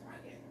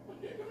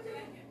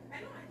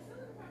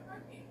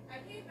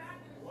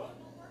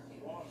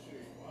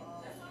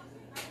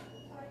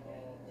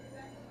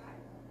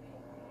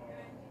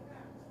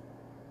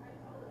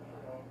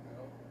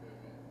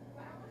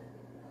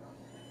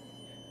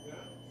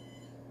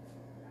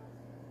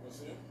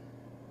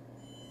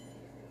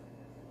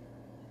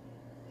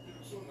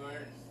 So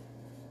nice.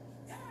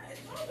 Yeah,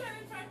 it's all better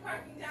than find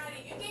parking,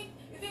 Daddy. You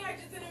think I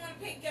just didn't want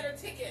to get a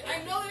ticket?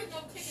 I know there's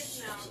no tickets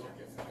now.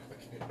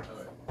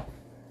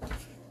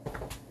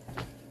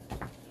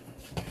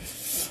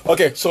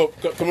 Okay, so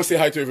come and say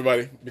hi to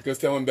everybody because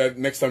tell them that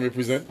next time you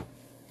present.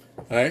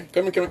 All right,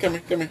 come here.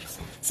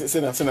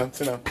 Sit down. Yeah, sit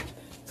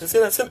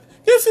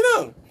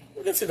down.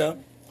 You can sit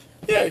down.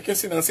 Yeah, you can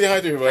sit down. Say hi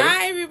to everybody.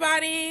 Hi,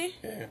 everybody.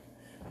 Yeah.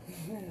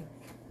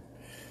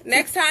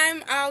 Next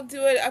time, I'll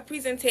do a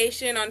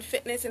presentation on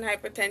fitness and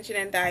hypertension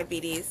and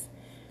diabetes.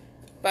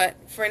 But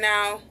for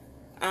now,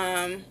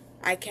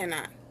 I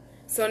cannot.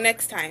 So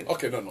next time.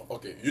 Okay, no.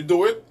 Okay, you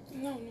do it.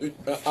 No.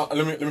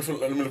 Let me look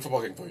for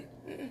parking for you.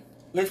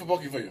 Let me for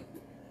parking for you.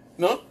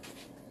 No.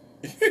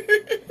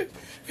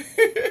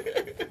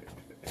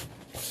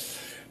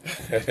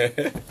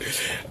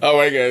 All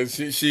right,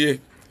 guys.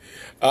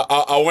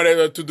 I wanted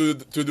her to do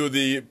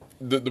the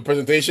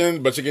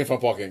presentation, but she came for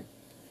parking.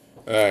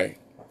 All right.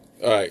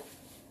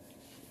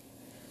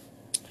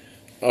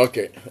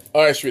 Okay.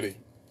 All right, sweetie.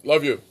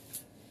 Love you.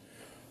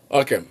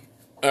 Okay.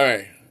 All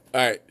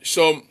right.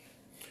 So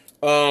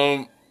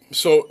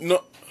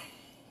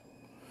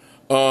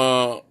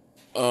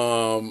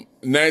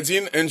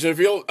Nadine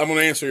Angelville, I'm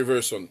gonna answer your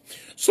very soon.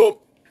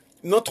 So,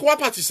 dans trois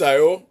parties ça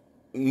yo,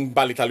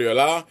 parler tout à l'heure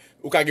là,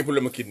 ou ka gen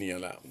problème kidney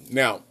là.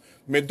 Now,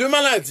 mais deux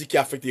maladies qui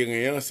affectent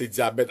rien, c'est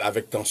diabète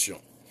avec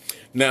tension.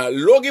 Now,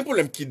 l'autre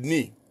problème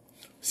kidney,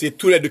 c'est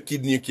tous les deux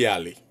kidneys qui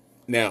allent.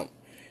 Now,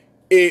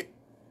 et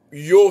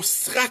yo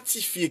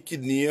stratifié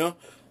kidney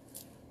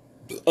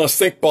en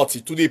 5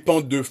 parties, tout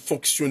dépend de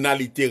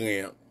fonctionnalité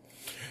rien.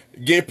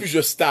 Il y a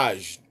plusieurs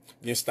stages.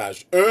 Il y a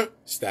stage 1,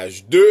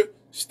 stage 2,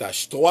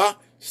 stage 3,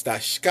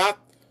 stage 4,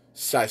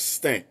 stage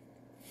 5.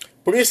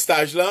 Premier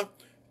stage là,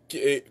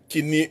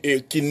 kidney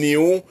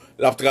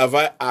la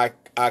travail à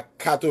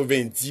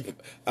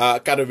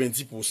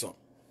 90%.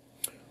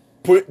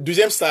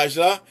 Deuxième stage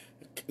là,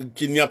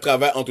 kidney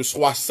travaille entre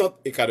 60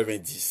 et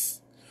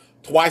 90.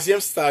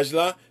 Troisième stage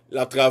là,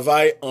 la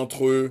travaille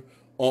entre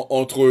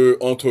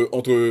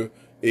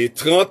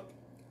 30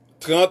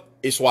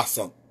 et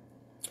 60.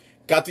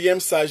 Quatrième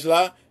stage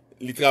là,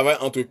 il travaille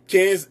entre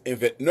 15 et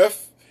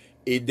 29.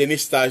 Et dernier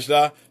stage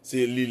là,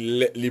 c'est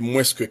les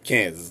moins que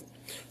 15.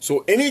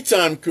 So,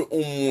 anytime que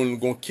on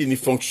a une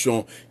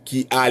fonction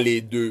qui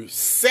allait de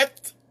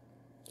 7,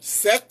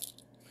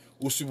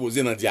 ou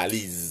supposé dans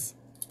dialyse.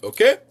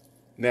 OK?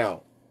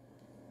 Now.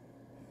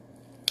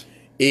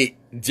 Et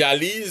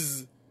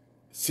dialyse,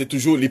 c'est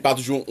toujours, il pas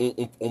toujours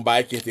un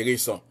bail qui est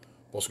intéressant.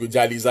 Parce que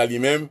dialyse à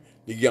lui-même,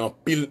 il y a en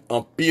pile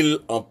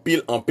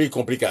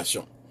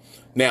complications.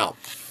 Now.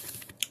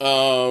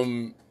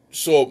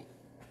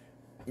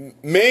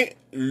 Mais,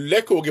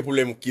 les qui ont des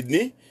problèmes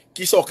kidney,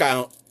 qui sont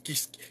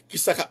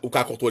ou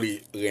ka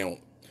contrôler rien.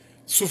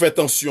 Sous fait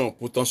tension,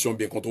 pour tension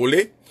bien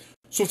contrôlée.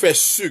 Sous fait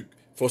sucre,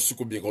 faut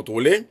sucre bien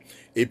contrôlé.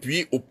 Et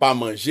puis, ou pas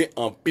manger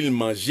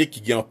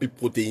qui gagne en pile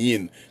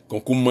protéines.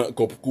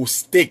 Comme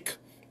steak,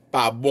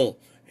 pas bon.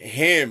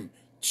 Ham,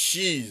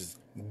 cheese,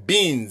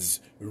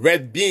 beans,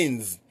 red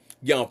beans,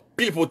 gagne en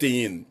pile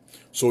protéines.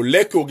 So,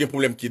 les qui ont des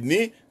problèmes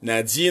kidney,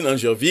 Nadine,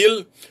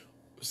 Angerville,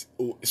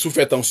 sous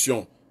fait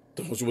tension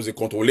supposé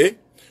contrôler.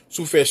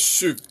 Sous fait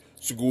sucre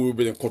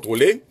bien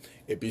contrôlé.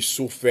 Et puis,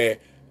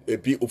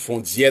 au fond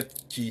diète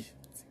qui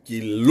qui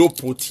est low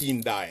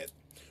protein diet.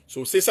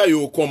 So, c'est ça,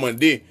 yo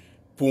recommandé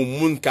pour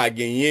moun qui a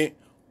gagné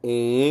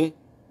qui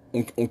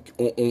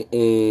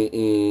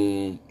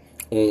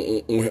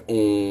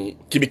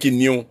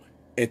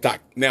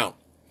intact. Now,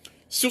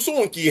 si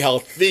someone qui est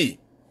healthy,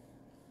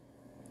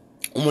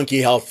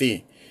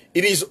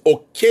 it is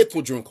okay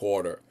to drink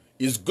water.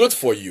 It's good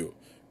for you.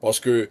 Parce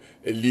que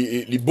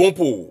li bon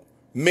pour vous.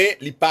 Mais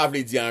li pa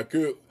vle dire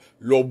que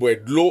l'eau boit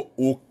de l'eau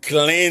ou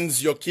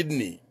cleanse your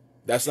kidney.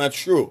 That's not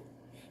true.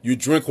 You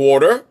drink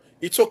water,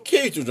 it's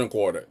okay to drink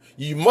water.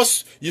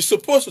 You're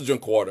supposed to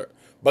drink water.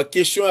 But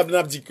question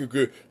a dit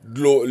que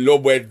l'eau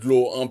boit de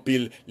l'eau en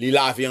pile, li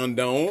lave en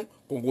dedans,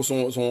 pour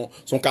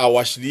son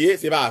kawash lié,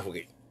 c'est pas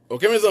vrai.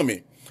 OK mes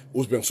amis?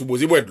 Ou bien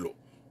supposé boire de l'eau.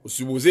 Ou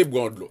supposé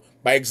boire de l'eau.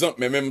 Par exemple,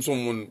 mais même son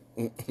moun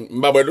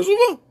m'ba boire de l'eau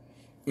souvent.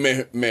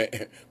 Mais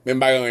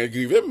m'ba rien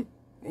grivé.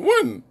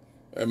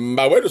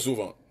 M'ba boire de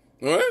souvent.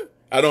 Ouais?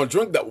 I don't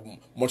drink that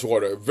much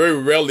water.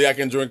 Very rarely I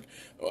can drink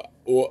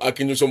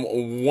some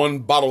 1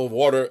 bottle of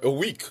water a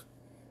week.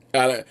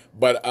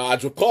 But I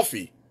drink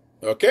coffee.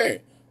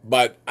 Okay?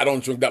 But I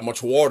don't drink that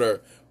much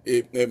water.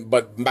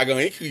 But m'ba rien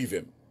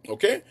écrive.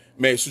 Okay?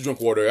 Mais si je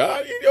drink water,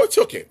 it's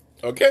okay.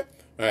 Okay?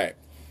 All right.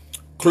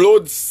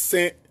 Claude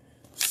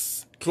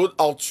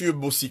Arthur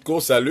Boussico,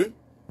 salut.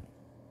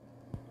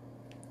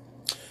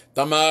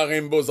 Tamara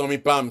Rimbo Zami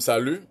Pam,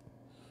 salut.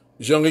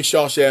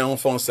 Jean-Richard Cher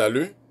Enfant,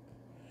 salut.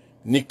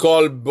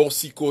 Nicole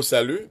Boussico,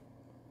 salut.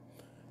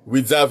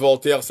 Wiza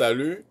Voltaire,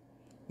 salut.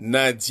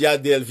 Nadia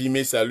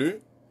Delvime, salut.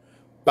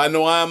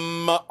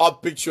 Panorama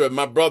Hot Picture,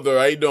 my brother,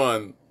 how you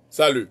doing?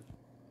 Salut.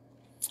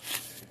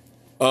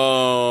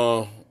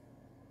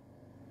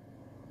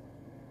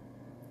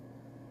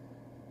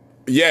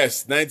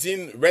 Yes,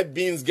 19 red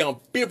beans gagne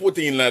pile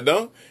protéines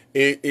là-dedans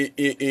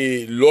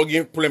et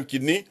l'organe problème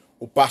kidney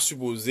ou pas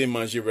supposé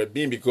manger red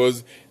bean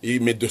because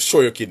it may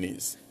destroy your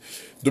kidneys.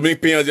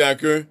 Dominique Payan dit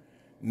que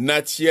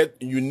not yet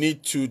you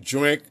need to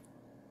drink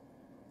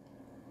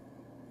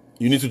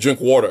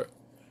water.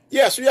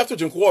 Yes, you have to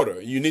drink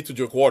water. You need to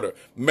drink water.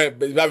 Mais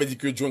ça veut dire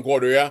que drink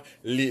water ya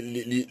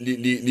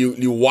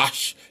li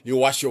wash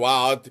you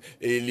out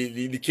et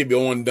li keep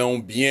on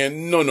down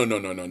bien. No.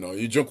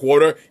 You drink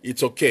water,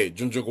 it's okay.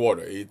 Drink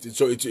water.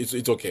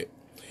 It's okay.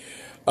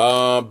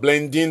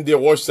 Blending des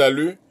Roches,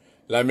 salut.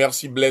 La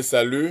Merci Blaise,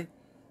 salut.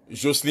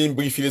 Jocelyne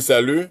Brifil,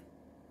 salut.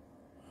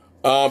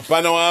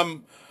 Panorama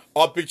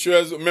Hot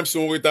Pictures, même si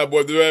on est à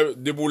boire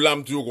de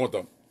boulam, toujours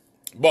content.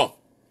 Bon.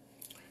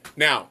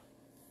 Now,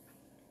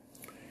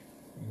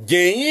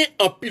 gagner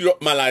un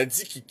pilote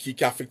maladie qui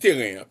affecte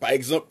rien. Par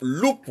exemple,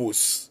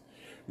 lupus.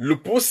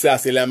 Lupus, ça,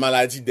 c'est la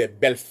maladie des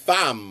belles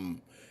femmes.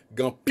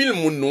 Gan pile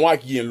moun noir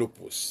qui a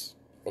lupus.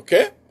 OK?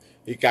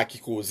 Et qui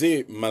cause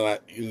rien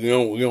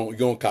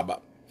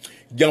kaba.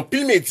 Gan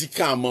pile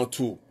médicament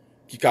tout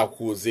qui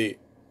cause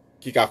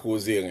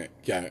rien.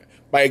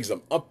 Par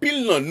exemple, en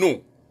pile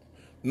nan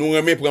nous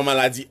remet pour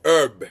maladie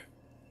herbe.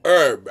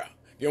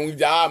 Et on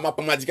dit ma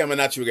pas médicament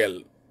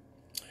naturel.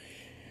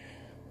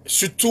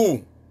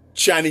 Surtout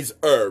Chinese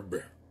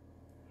herb.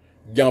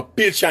 Il y a un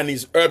pile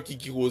Chinese herb qui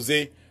cause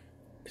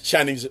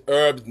Chinese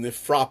herb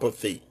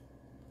nephropathy.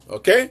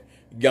 OK?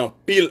 Il y a un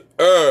pile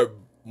herb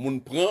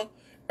moun prend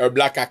herb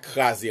la ka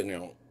krasé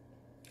rien.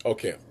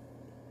 OK.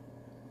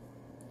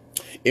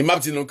 Et m'a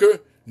dit donc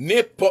que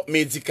n'importe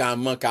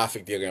médicament qui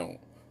affecte rien.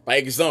 Par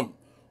exemple,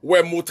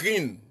 ouais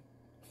motrine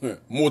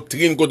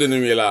côté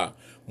nous là,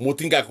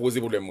 motrine qui a causé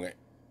problème rien.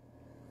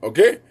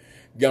 OK?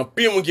 Il y a un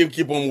pile moun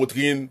qui prend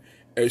motrine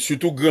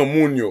surtout grand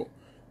moun yo.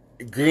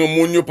 Grand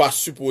moun yo pas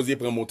supposé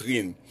prendre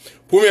motrine.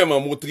 Premièrement,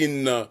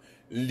 motrine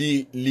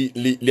li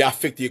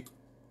affecte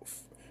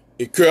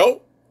et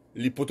cœur,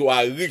 li poto à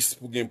risque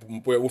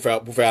pour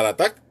faire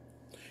l'attaque.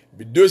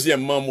 Puis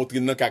deuxièmement,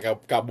 motrine nan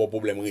ka bon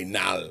problème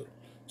rénal.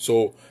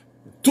 So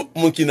tout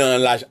monde qui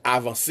dans l'âge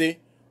avancé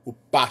ou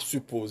pas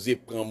supposé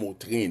prendre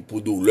motrine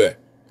pour douleur.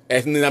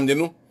 Est-ce que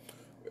nous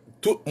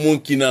tout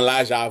monde qui dans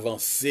l'âge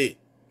avancé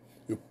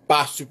ou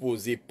pas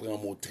supposé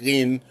prendre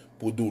motrine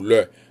pour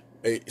douleur.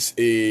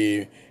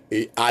 Et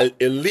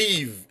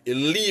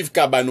leave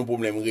kaba nos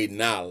problèmes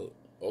rénal.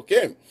 OK?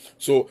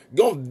 So,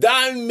 donc,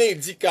 dans le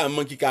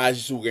médicament qui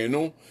agit sur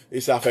rénal, et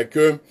ça fait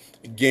que,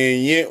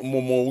 gagner au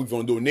moment où ils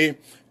vont donner,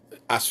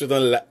 à ce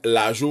temps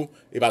la jour,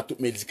 et bah, tout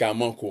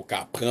médicament qu'on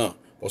prend.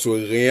 Parce que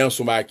rien,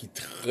 sont qui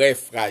très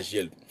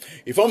fragile.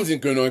 Il faut me dire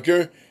que non,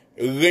 que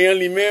rien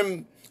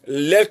lui-même,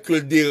 l'air que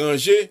le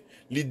déranger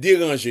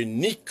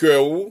ni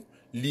cœur ou,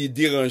 li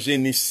déranger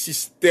ni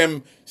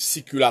système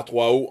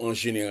circulatoire ou en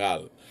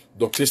général.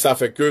 Donc, c'est ça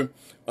fait que,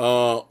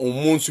 on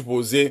monde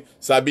supposé,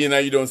 Sabine,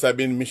 Aïdon,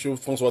 Sabine, Michel,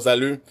 François,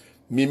 salut,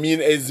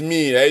 Mimine,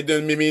 Esmi,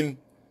 Aïdon, Mimine,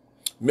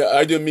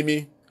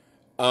 Mimi,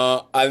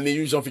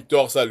 Alneyu,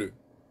 Jean-Victor, salut.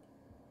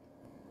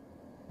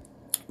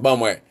 Bon,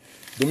 ouais.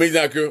 Dominique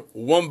dit que,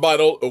 1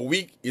 bottle a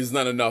week is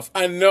not enough.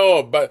 I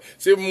know, but,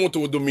 c'est mon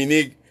tour,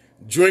 Dominique,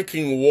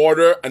 drinking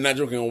water and not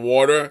drinking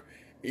water,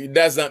 it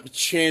doesn't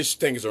change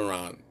things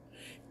around.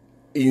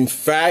 In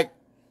fact,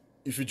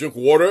 if you drink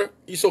water,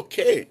 it's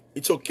okay.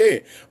 It's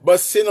okay. But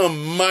c'est dans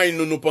mind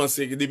nous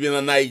penser que depuis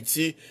en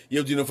Haïti, il y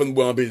a dit nous faut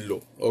boire un peu de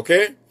l'eau.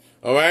 Okay?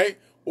 All right?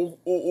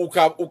 Ou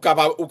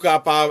capable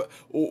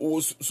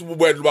sous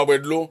boire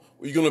de l'eau,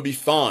 you're going to be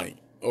fine.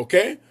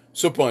 Okay?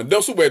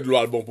 Cependant, sous boire de l'eau,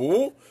 c'est bon pour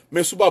vous,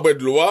 mais sous pas boire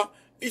de l'eau,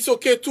 it's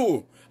okay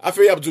tout.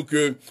 Affaire y a dit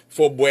que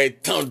faut boire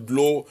tant de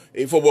l'eau,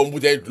 il faut boire une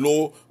bouteille de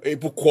l'eau, et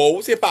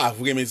pourquoi? C'est pas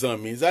vrai, mes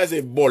amis. Ça,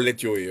 c'est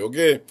bolette,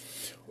 okay?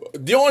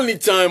 The only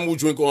time we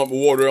drink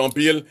water on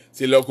pill,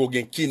 c'est là qu'on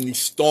gagne kidney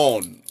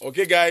stone.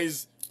 Okay,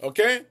 guys?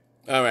 Okay?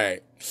 All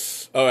right.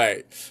 All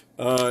right.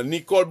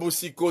 Nicole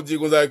Boussico dit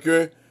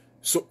que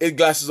so 8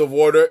 glasses of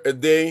water a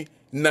day.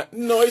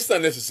 No, it's not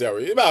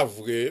necessary. C'est pas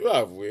vrai. C'est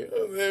pas vrai.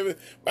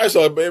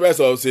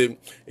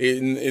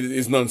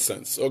 It's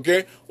nonsense.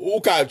 Okay? Who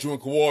can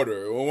drink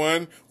water?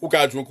 Who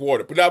can drink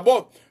water? Pour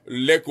d'abord,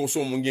 les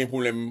consommateurs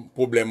ont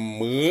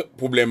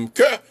problème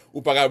cœur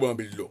ou pas boire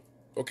de l'eau.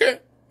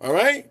 Okay? All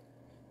right?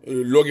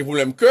 L'eau qui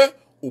problème que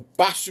ou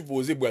pas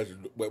supposé boire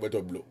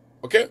de l'eau.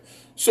 OK?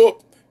 So,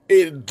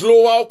 et de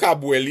l'eau ou ka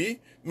boire li,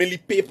 mais li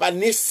paye pas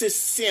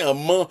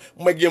nécessairement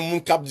moi gen moun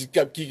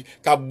qui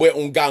boire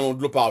un gallon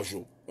de l'eau par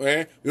jour.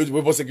 Hein? Yo tu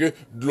peux penser que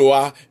de l'eau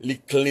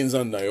li cleanse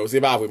en dedans. C'est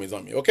pas vrai mes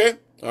amis. OK?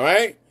 All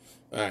right?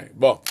 All right.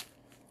 Bon.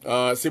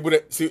 C'est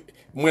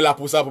moi là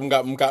pour ça pour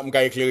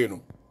m'ka éclairer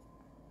nous.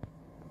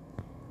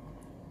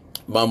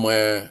 Bon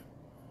moi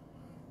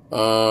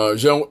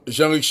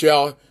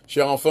Jean-Richard,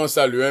 cher enfant,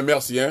 salut, hein,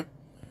 merci, hein.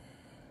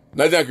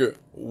 Nadine,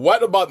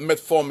 what about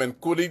metformin?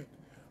 Could it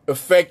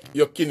affect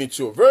your kidney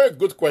too? Very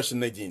good question,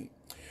 Nadine.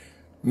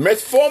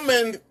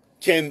 Metformin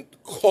can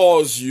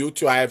cause you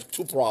to have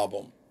 2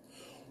 problems.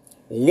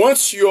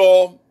 Once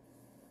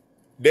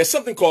there's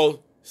something called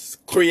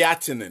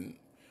creatinine.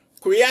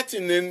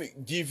 Creatinine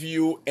give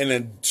you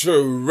an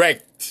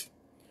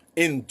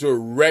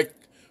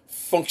indirect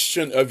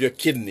function of your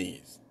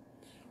kidneys.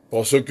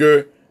 Parce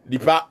que il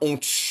pas un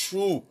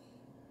true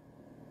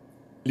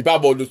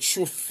about the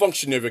true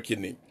function of your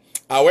kidney.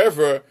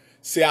 However,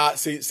 c'est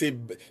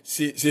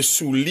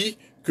sous lit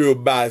que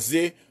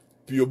basé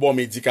puis un bon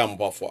médicament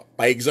parfois.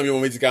 Par exemple, un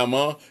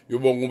médicament, un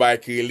bon va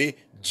écrire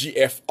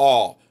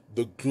GFR,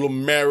 the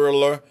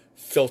glomerular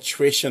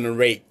filtration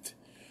rate.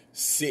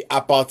 C'est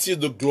à partir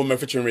de glomerular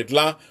filtration rate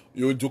là,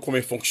 il y a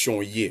combien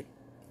fonction y.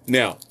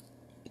 Now,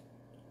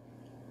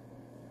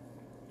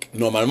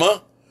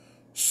 normalement,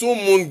 si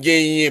moun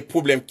gagne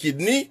problème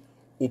kidney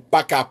ou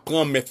pas qu'à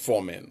prendre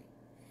metformin.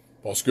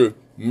 Parce que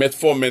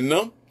metformin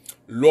nan,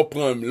 l'on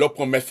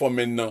prend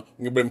metformin nan,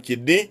 problème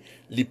kidney,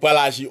 li pas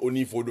l'agir au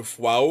niveau de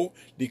foie ou,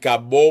 li ka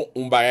bon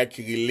on ba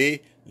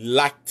relé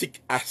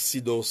lactic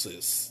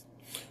acidosis.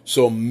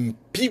 So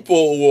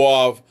people who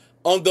have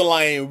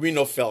underlying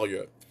renal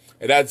failure,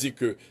 c'est-à-dire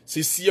que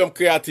si on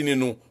créatinine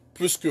non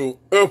plus que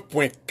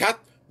 1.4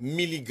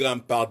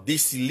 mg par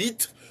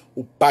décilitre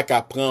ou pas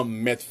qu'à prendre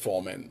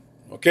metformin.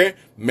 Okay?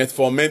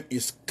 Metformin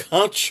is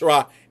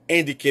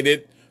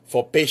contraindicated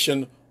for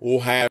patients who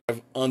have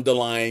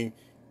underlying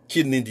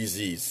kidney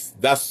disease.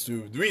 That's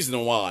the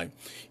reason why.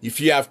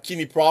 If you have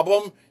kidney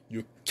problem,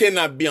 you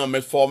cannot be on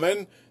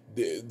metformin.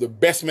 The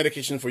best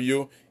medication for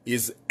you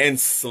is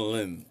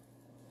insulin.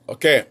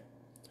 Okay?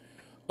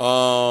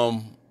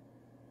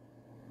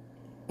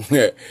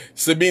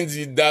 Sabine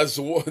dit,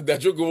 that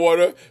drinking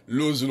water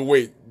lose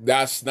weight.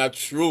 That's not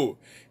true.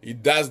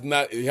 It does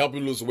not help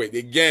you lose weight.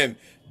 Again,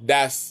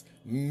 that's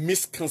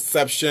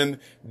misconception,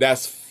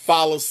 that's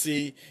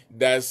fallacy,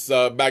 that's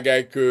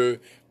bagay que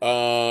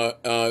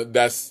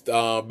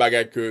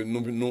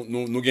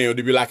nous gagnons au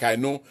début la caille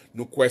nous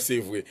quoi c'est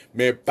vrai,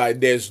 mais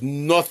there's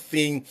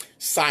nothing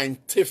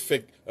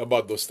scientific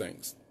about those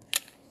things.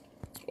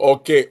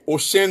 Okay,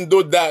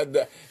 Oshendo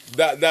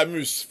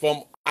Damus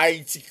from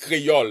Haïti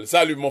Créole.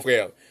 Salut mon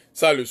frère.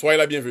 Salut, soyez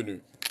la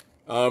bienvenue.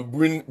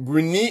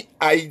 Bruni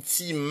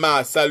Haïti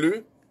Ma,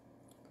 salut.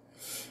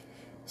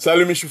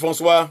 Salut Michou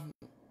François.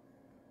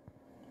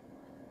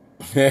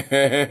 N'a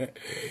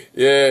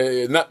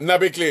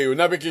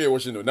clé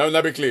Oshendo.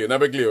 N'a clé.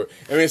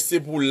 Mais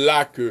c'est pour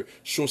là que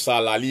chose ça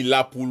là, li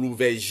là pour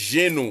l'ouvrir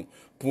genou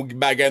pour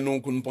bagay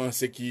nous qu'on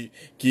pense qui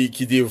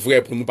est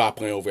vrai pour nous pas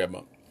prendre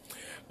vraiment.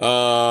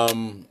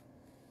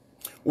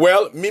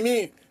 Well,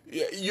 Mimi,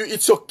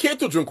 it's okay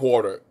to drink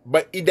water,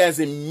 but it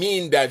doesn't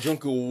mean that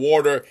drinking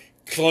water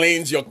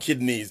cleans your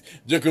kidneys.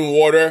 Drinking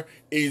water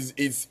does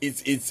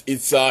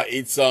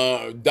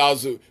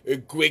a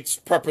great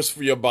purpose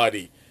for your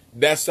body.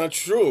 That's not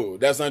true.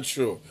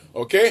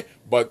 Okay?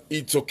 But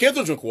it's okay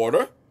to drink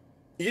water.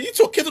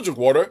 It's okay to drink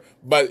water,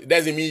 but it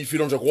doesn't mean if you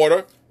don't drink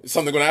water,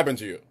 something's going to happen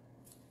to you.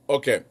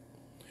 Okay.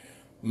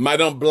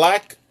 Madame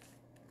Black,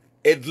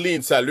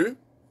 Edline, salut.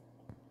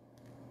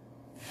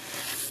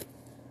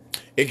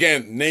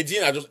 Again,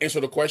 Nadine, I just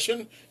answered the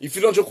question. If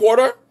you don't drink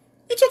water,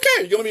 it's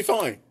okay. You're going to be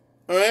fine.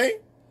 All right?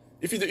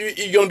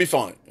 You're going to be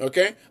fine.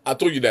 Okay? I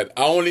told you that.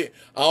 I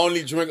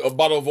only drink a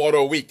bottle of water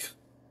a week.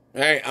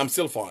 All right? I'm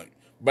still fine.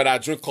 But I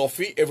drink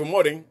coffee every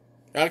morning.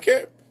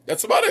 Okay?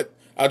 That's about it.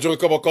 I drink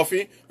a cup of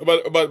coffee,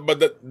 but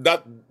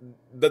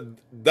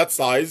that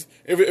size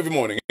every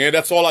morning, and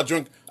that's all I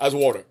drink as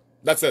water.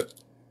 That's it.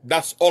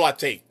 That's all I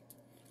take.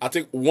 I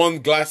take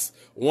one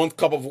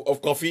cup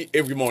of coffee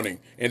every morning,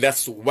 and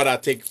that's what I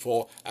take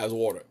for as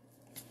water.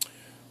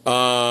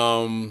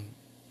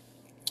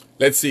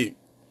 Let's see.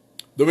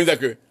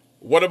 Dominique,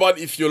 what about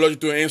if you're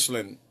allergic to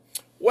insulin?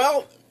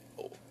 Well,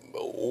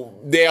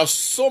 there are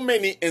so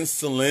many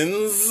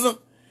insulins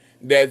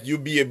that you'll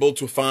be able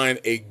to find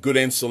a good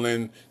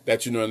insulin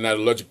that you're not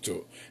allergic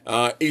to.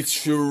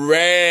 It's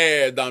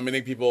rare that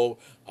many people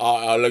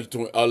are allergic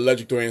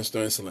to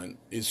insulin.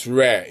 It's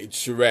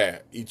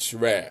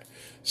rare.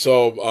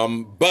 So,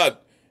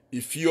 but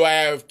if you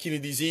have kidney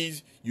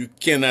disease, you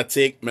cannot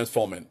take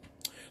metformin.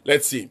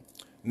 Let's see.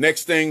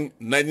 Next thing,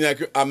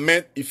 I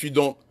meant if you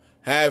don't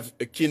have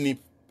a kidney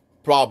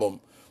problem.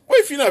 Well,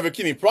 if you don't have a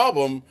kidney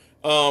problem,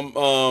 let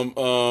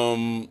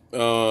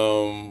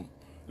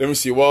me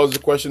see. What was the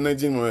question,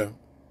 Nadine?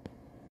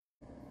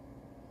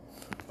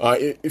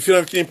 If you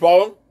don't have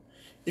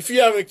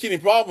a kidney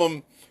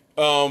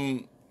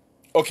problem,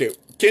 okay.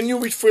 Can you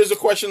rephrase the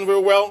question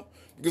very well?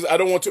 Because I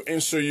don't want to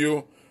answer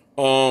you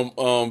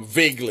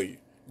vaguely.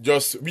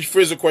 Just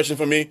rephrase the question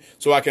for me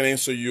so I can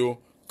answer you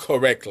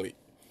correctly.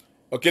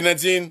 Okay,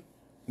 Nadine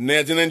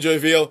and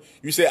Joyville,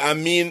 you say, I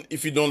mean,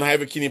 if you don't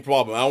have a kidney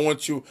problem. I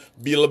want you to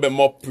be a little bit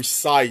more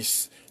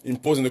precise in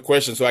posing the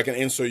question so I can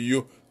answer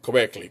you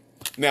correctly.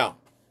 Now,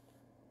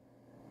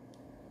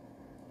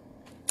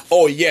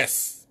 oh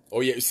yes.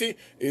 You see,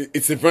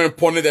 it's very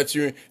important that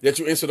you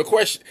answer the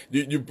question.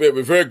 You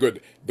very good.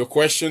 The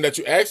question that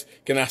you asked,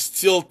 can I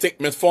still take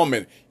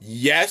metformin?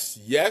 Yes.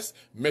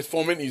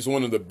 Metformin is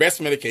one of the best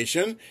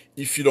medication.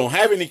 If you don't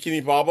have any kidney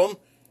problem,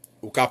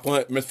 you can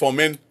prendre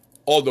metformin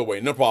all the way,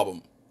 no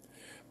problem.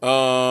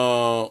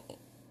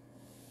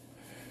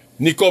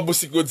 Nicole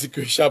Boussico dit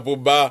que chapeau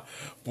bas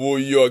pour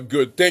your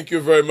good. Thank you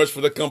very much for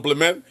the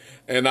compliment,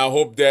 and I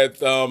hope that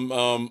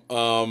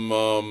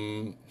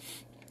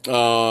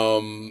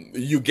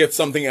you get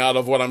something out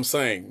of what I'm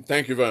saying.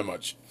 Thank you very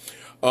much.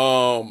 We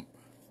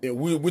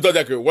thought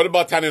that good. What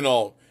about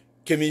Tylenol?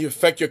 Can it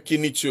affect your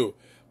kidney too,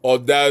 or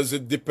does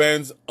it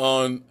depend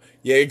on?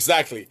 Yeah,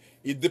 exactly.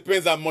 It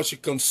depends how much you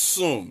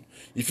consume.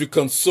 If you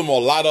consume a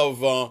lot of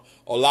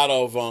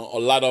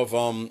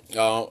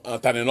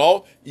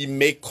Tylenol, it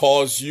may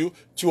cause you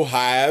to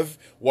have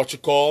what you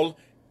call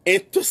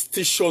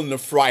interstitial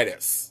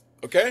nephritis.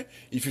 Okay?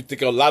 If you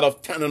take a lot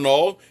of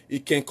Tylenol,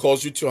 it can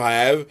cause you to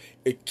have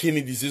a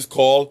kidney disease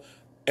called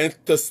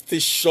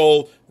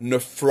interstitial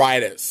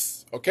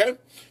nephritis. Okay?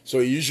 So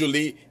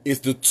usually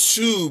it's the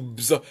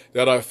tubes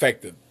that are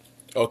affected.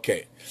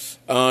 Okay.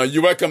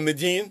 You're welcome,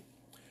 Nadine.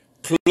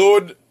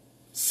 Claude,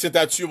 c'est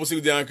à tu pour vous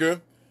dire que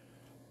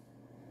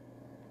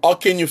how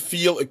can you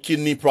feel a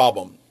kidney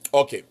problem?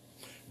 Okay,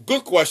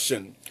 good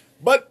question.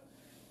 But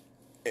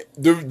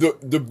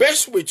the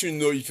best way to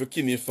know if your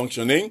kidney is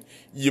functioning,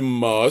 you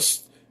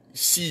must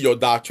see your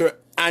doctor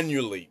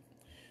annually.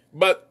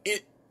 But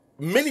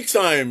many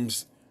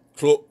times,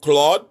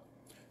 Claude,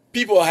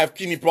 people have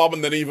kidney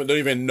problems that don't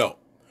even know.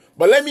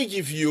 But let me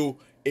give you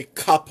a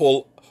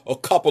couple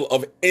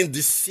of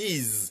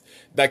indices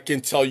that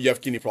can tell you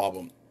have kidney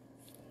problem.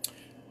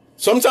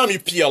 Sometimes you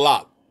pee a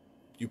lot.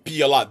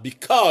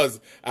 Because,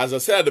 as I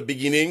said at the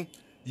beginning,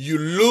 you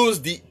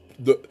lose the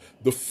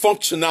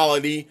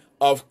functionality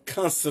of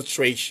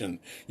concentration.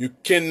 You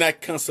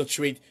cannot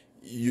concentrate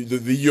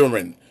the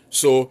urine,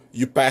 so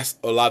you pass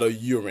a lot of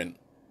urine.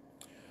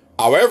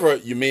 However,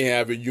 you may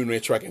have a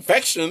urinary tract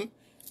infection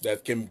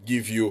that can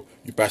give you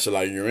pass a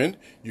lot of urine.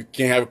 You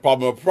can have a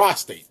problem with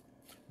prostate.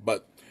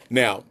 But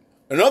now,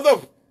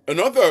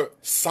 another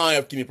sign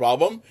of kidney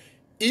problem,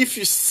 if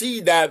you see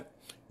that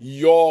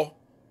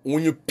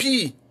when you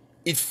pee,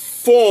 it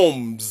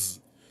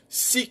forms,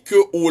 si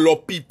que ou lo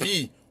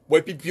pipi,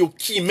 ou pipi ou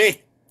kime,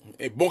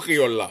 bon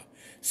créole là,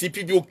 si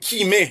pipi ou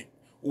kime,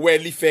 ou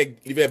li fait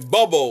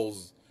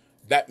bubbles,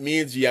 that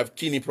means you have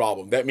kidney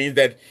problem. That means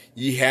that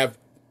you have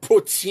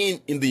protein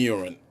in the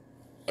urine.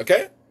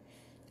 Okay?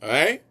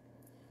 Alright?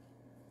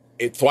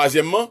 Et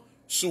troisièmement,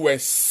 sou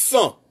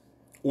sang,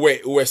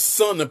 ou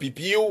sang dans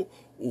pipi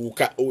ou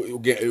ka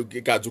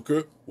dou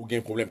que ou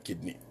gen problème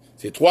kidney.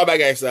 C'est trois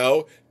bagages ça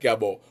qui a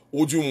bon,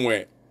 ou du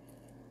moins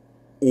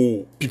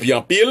ou pipi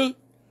en pile,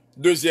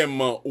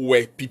 deuxièmement ou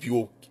pipi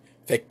ou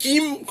fait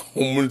kim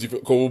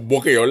comme bon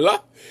créole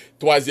là,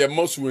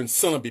 troisièmement sous une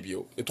sang pipi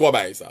ou. Et trois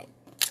bagages ça.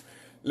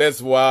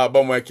 Let's voir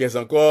bon moi qu'est-ce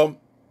encore.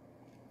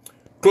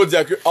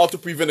 Claudia, how to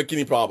prevent a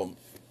kidney problem?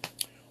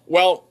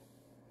 Well,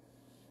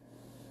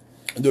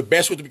 the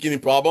best way to prevent a kidney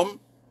problem,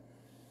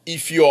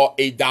 if you're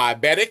a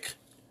diabetic,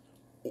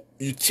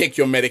 you take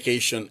your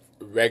medication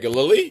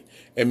regularly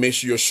and make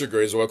sure your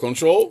sugar is well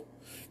controlled.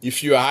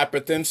 If you're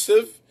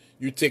hypertensive,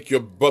 you take your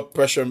blood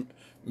pressure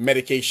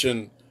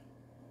medication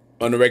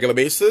on a regular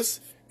basis,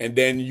 and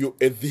then you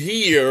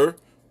adhere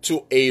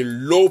to a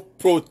low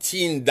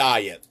protein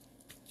diet.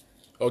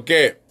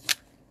 Okay.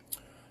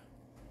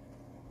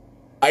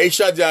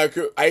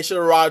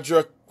 Aisha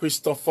Roger,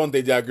 Christophe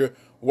Fonte,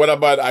 what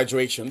about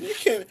hydration?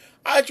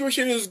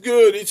 hydration is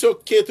good. It's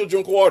okay to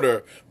drink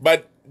water,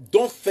 but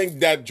don't think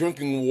that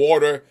drinking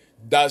water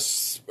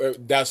does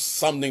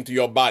something to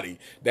your body.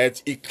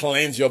 That it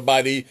cleans your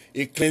body,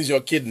 it cleans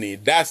your kidney.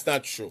 That's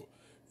not true.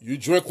 You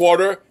drink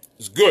water,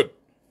 it's good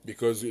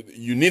because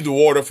you need the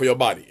water for your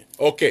body.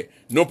 Okay,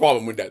 no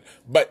problem with that.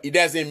 But it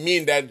doesn't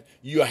mean that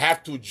you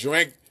have to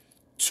drink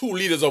 2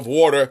 liters of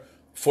water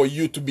for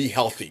you to be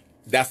healthy.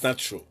 That's not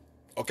true.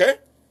 Okay?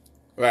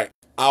 Right.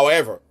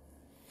 However,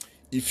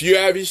 if you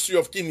have history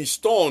of kidney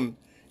stone,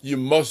 you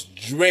must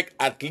drink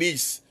at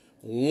least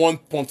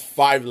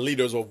 1.5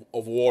 liters of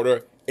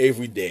water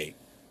every day.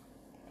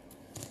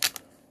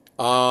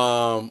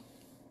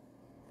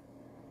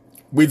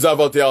 Without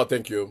Voltaire,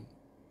 thank you.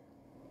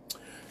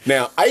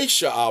 Now,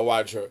 Aisha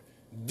Awaja,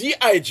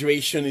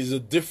 dehydration is a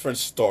different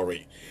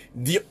story.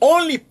 The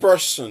only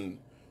person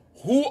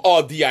who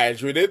are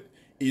dehydrated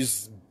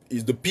is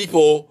the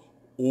people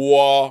who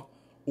are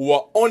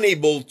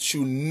unable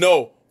to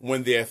know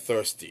when they are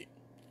thirsty.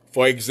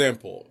 For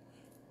example,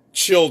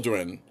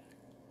 children,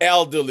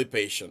 elderly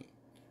patients.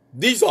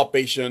 These are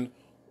patients,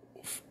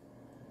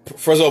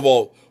 first of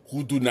all,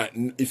 who do not,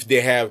 if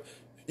you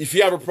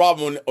have a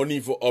problem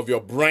of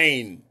your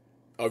brain,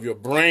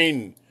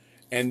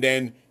 and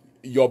then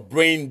your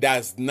brain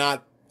does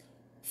not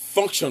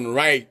function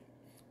right,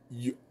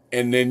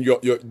 and then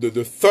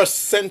the thirst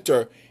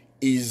center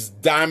is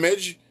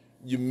damaged,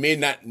 you may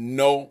not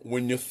know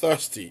when you're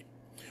thirsty,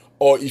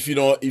 or if you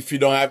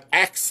don't have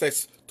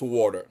access to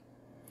water.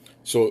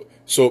 So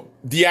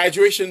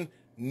dehydration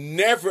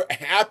never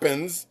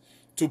happens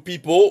to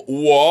people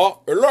who are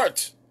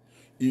alert.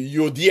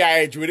 You're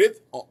dehydrated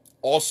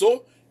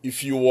also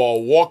if you are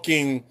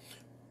walking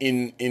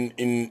in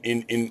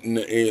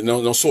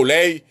le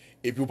soleil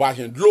et puis vous pas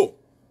de l'eau.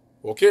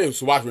 OK,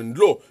 vous pas de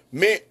l'eau,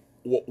 mais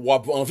ou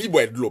a envie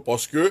boire de l'eau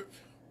parce que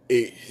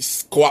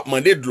qu'on a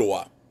demandé de l'eau.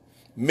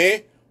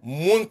 Mais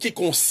monde qui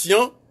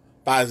conscient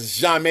pas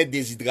jamais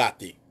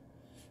déshydraté.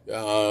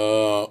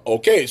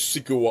 OK,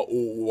 c'est que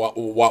ou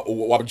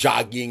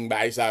jogging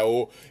by ça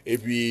et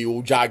puis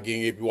ou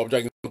jogging et puis ou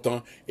jogging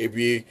longtemps et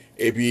puis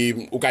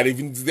ou ka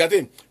devine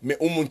déshydraté, mais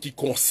au monde qui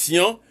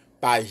conscient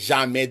pas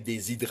jamais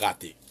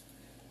déshydraté.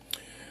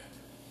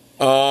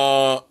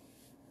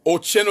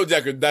 Ocheno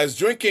dit que does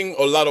drinking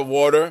a lot of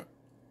water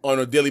on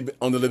a daily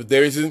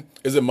basis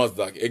is a must.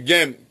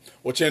 Again,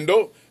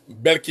 Ochendo,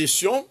 belle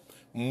question.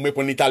 Mais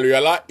pour l'Italien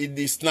là,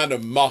 it's not a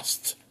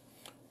must.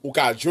 You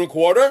can drink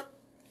water,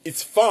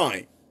 it's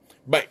fine,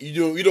 but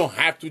you don't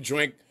have to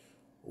drink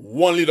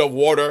 1 liter of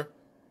water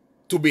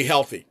to be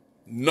healthy.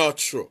 Not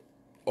true.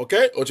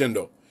 Okay,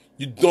 Ochendo,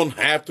 you don't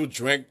have to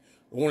drink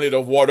 1 liter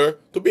of water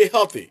to be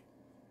healthy.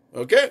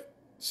 Okay,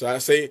 so I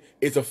say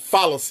it's a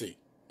fallacy.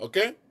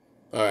 Okay,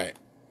 all right.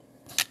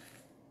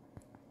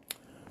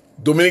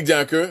 Dominique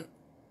dit que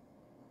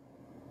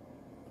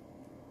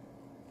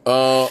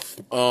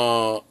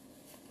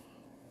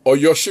or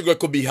your sugar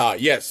could be high.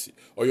 Yes,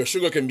 or your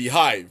sugar can be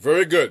high.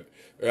 Very good.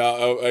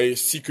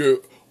 Si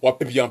que ou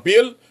pépi en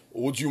pile,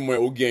 ou du moins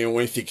ou gagne une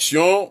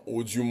infection,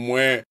 ou du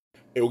moins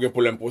ou gagne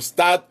problème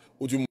prostate,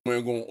 ou du moins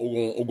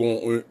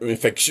ou une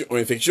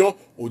infection,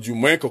 ou du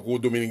moins comme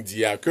Dominique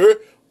dit que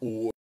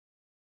ou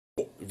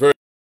very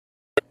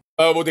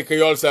Beauté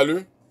Créole,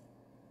 salut.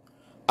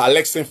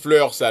 Alex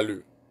Saint-Fleur,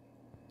 salut.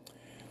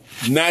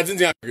 Nadine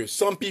dit que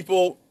some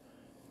people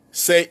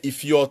say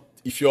if you're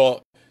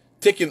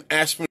taking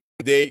aspirin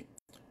a day,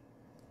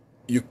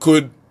 you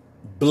could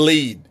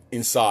bleed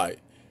inside.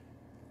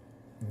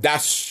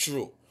 That's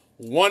true.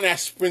 1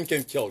 aspirin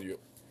can kill you.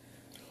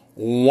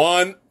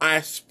 1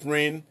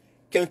 aspirin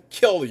can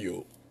kill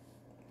you.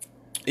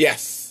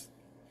 Yes.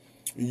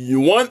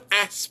 1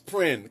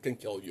 aspirin can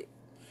kill you.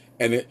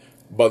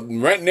 But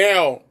right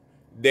now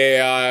they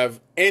have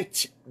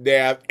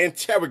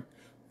enteric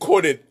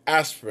coated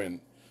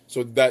aspirin,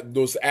 so that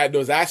those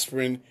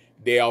aspirin,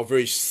 they are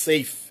very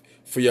safe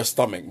for your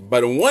stomach.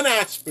 But 1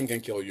 aspirin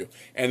can kill you,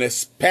 and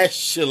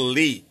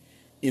especially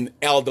in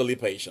elderly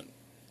patient.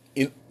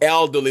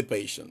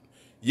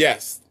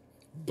 Yes.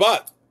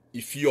 But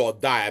if you are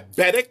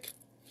diabetic,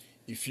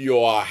 if you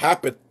are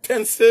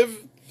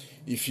hypertensive,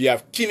 if you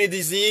have kidney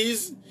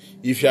disease,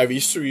 if you have a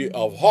history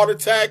of heart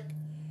attack,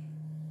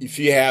 if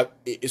you have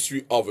a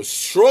history of a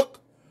stroke,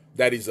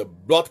 that is a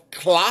blood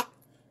clot,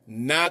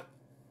 not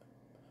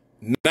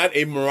a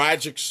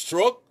hemorrhagic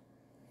stroke,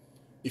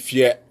 if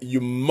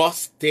you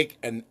must take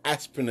an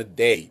aspirin a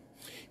day.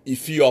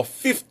 If you are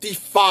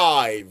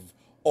 55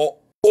 or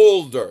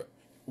older,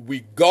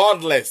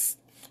 regardless,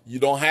 you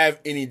don't have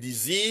any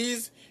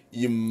disease,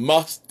 you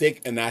must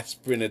take an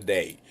aspirin a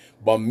day.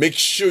 But make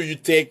sure you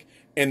take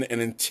an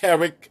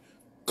enteric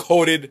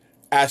coated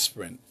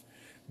aspirin.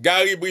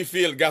 Gary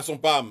Brifield, garçon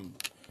Pam.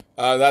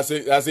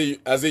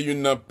 C'est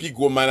une plus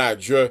gros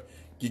manager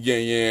qui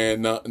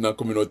gagne dans la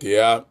communauté.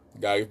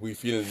 Gary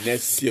Brifield n'est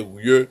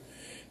sérieux,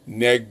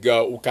 n'est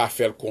ou qu'à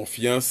faire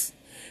confiance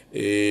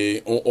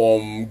et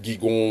on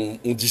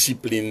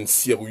discipline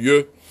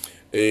sérieux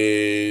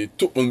et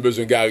tout le monde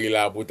besoin Gary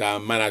là pour ta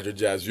manager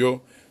jazz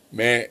yo,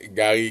 mais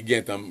Gary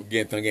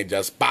gagne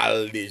jazz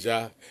parle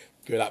déjà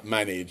que la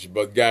manage.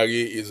 But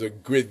Gary is a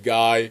great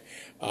guy,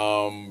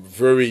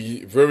 very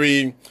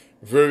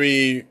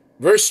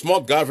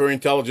smart guy, very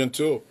intelligent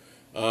too.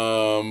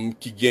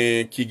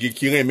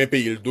 Qui remet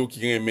pays le dos,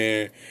 qui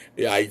remet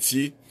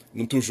Haïti.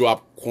 Nous toujours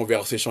à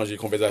converser, changer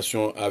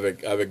conversation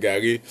avec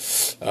Gary.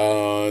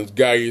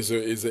 Gary is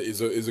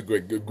a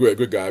great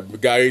guy.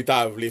 Gary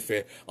t'a voulu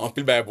faire en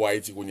pile bail pour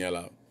Haïti qu'on y a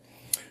là.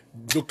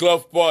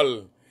 Dr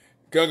Paul,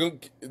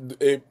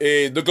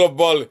 Dr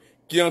Paul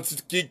qui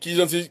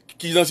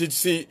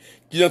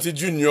gentil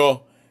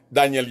junior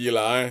Daniel y est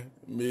là, hein.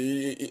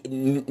 Mais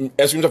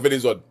est-ce que nous a fait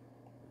des ordres?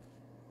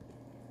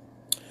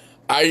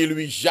 Harry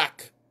Louis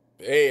Jacques.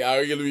 Hey,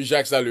 Harry Louis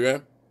Jacques, salut,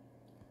 hein.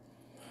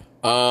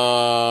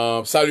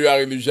 Salut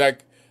Harry Louis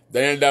Jacques.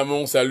 Daniel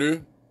Damon,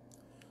 salut.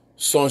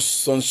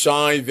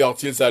 Sunshine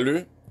Vertil,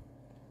 salut.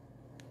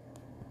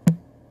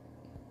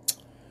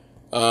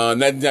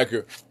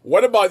 Nadia,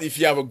 what about if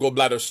you have a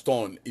gallbladder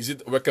stone? Is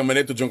it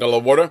recommended to drink a lot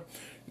of water?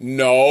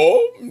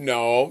 No. If you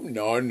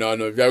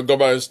have a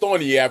gallbladder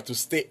stone, you have to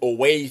stay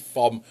away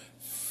from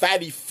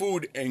fatty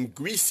food and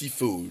greasy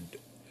food.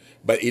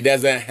 But it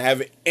doesn't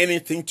have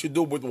anything to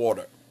do with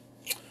water.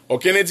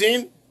 Okay,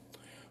 Nadine?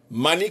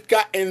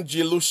 Manika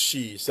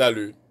Angelucci,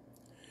 salut.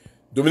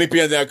 Dominique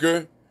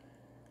Piandiaque,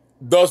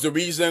 that's the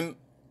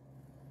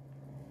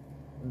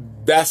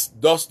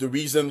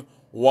reason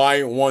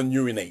why one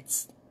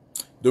urinates.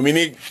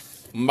 Dominique,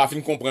 m'a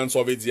fin comprendre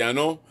ça veut dire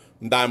non,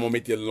 m'da mon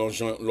mettre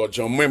l'autre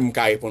gens même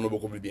m'ka répondre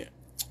beaucoup plus bien.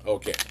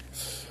 Okay.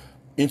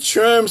 In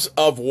terms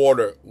of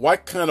water,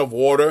 what kind of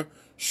water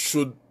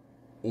should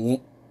we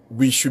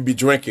be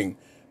drinking?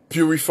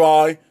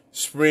 Purified,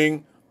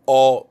 spring,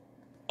 or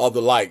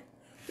the like?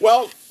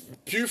 Well,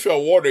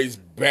 purified water is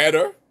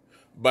better,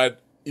 but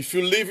if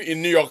you live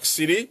in New York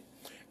City,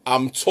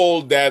 I'm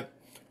told that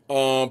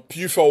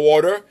purified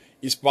water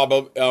is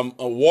probably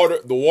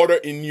the water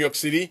in New York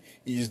City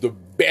is the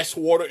best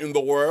water in the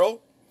world,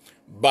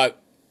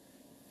 but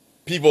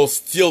people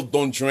still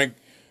don't drink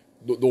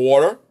the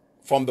water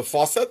from the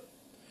faucet.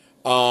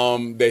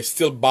 They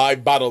still buy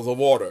bottles of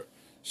water.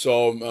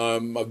 So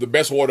the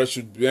best water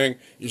should drink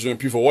is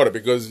purified water,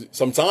 because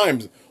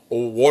sometimes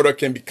water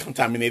can be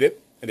contaminated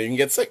and then you can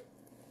get sick.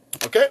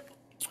 Okay?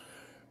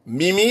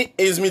 Mimi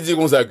Esmi dit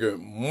comme ça que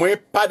moi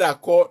pas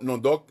d'accord non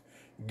doc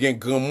gen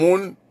grand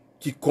monde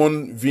qui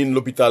kon vin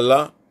l'hôpital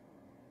là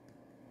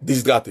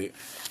déshydraté.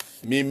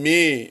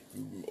 Mimi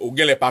ou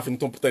gen les pas fin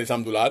ton pourtant ça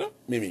me là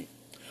Mimi.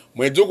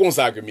 Moi dis comme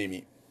ça que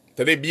Mimi.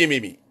 T'es bien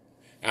Mimi.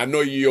 I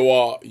know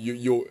you're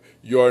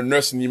a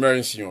nurse in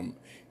emergency room.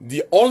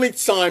 The only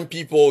time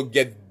people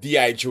get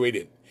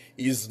dehydrated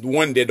is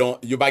when they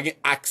don't you pas gen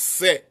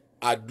accès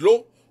à de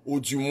l'eau, ou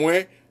du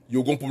moins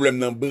yo gon problème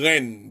nan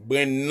brain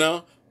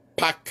nan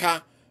pas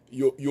ka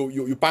yo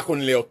pas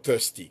connait l'air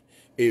thirsty.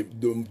 Et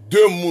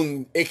deux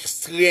moun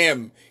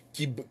extrêmes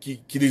qui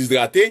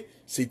déshydraté,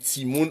 c'est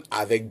ti moun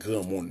avec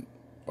grand moun.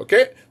 OK?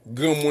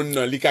 Grand moun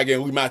nan li ka gen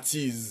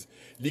rhumatisme,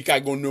 li ka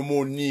gen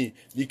pneumonie,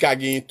 li ka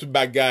gen tout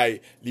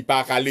bagay, li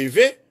pa ka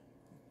lever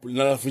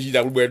nan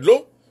frigidaire pour boire de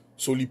l'eau,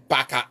 so li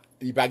pa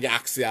gen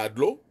accès à de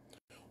l'eau.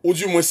 Ou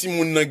du moins si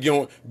moun nan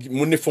gen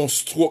moun font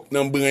stroke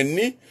nan brain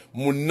ni,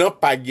 moun nan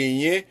pa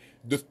genyen,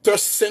 the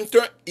thirst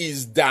center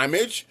is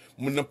damaged,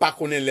 moun nan pa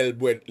konnen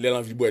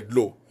l'envie boire de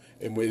l'eau,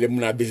 et moun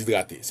nan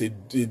déshydraté. C'est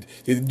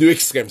deux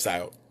extrêmes ça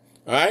yo.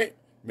 Alright?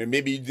 But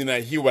maybe you did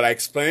not hear what I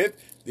explained.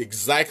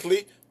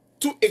 Exactly.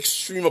 Two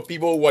extreme of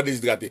people who are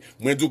déshydratés.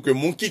 Moi dis que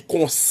moun ki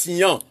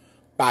conscient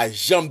pa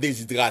jambe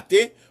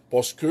déshydraté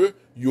parce que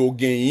yo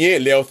genyen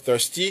l'air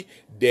thirsty,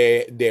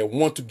 they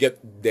want to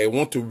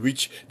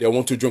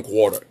drink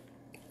water.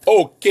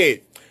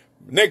 Okay.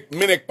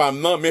 Menek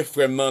pam nan, mes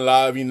frères nan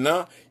la vin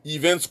nan,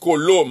 Evans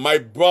Kolo, my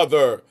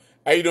brother.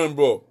 How you doing,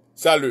 bro?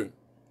 Salut.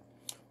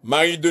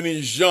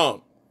 Marie-Denis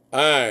Jean.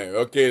 Hein,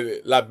 ok,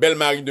 la belle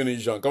Marie-Denis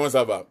Jean. Comment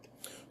ça va?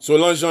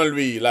 Solange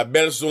Jean-Louis, la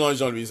belle Solange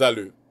Jean-Louis.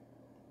 Salut.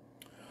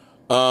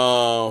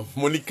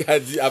 Monica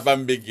dit avant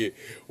m'béguer.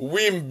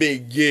 Oui,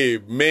 m'béguer,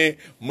 mais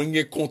m'en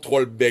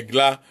contrôle beg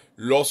là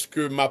lorsque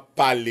m'a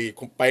parlé.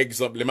 Par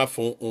exemple, les m'a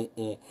font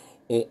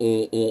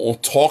on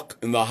talk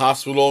in the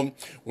hospital,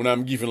 when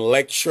I'm giving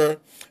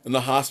lecture in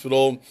the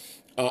hospital,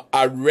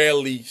 I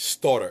rarely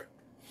stutter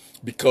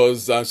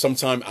because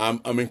sometimes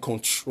I'm in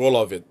control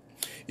of it.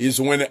 Is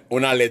when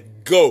I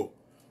let go,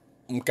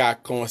 m'ka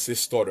commencer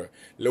stutter.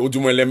 Ou du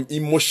moins l'aime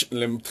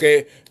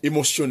très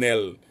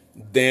émotionnel,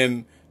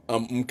 then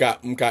m'ka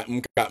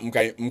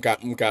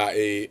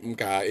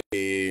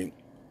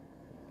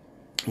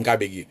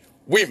béguer.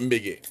 Oui,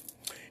 m'béguer.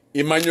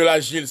 Emmanuel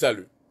Agile,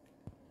 salut.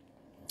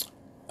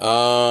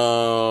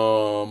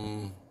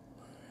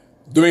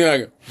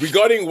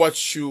 Regarding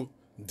what you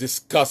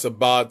discuss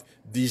about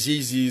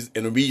diseases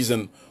and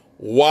reason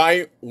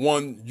why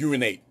one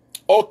urinate.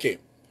 Okay.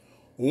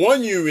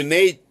 One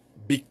urinate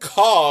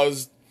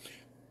because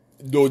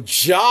the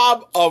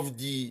job of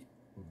the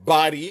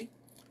body,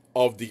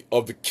 of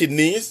the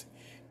kidneys,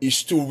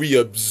 is to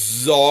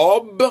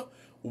reabsorb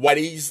what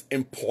is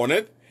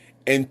important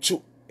and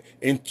to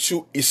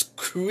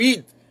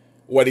excrete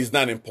what is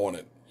not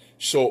important.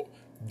 So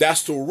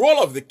That's the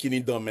role of the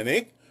kidney,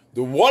 Dominic.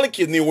 The role of the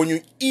kidney, when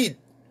you eat,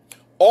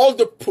 all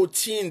the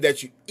protein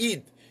that you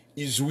eat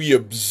is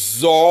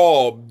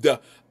reabsorbed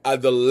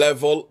at the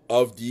level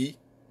of the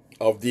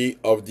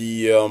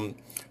proximal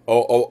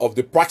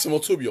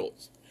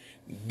tubules.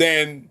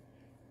 Then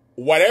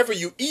whatever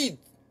you eat,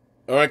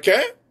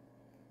 okay,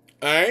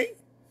 all right,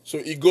 so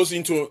it goes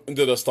into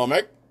the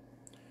stomach,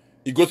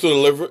 it goes to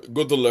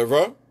the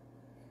liver,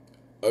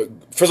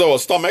 first of all,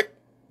 stomach,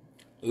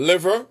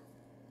 liver,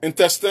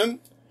 intestine.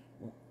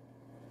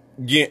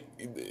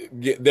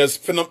 There's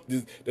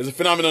a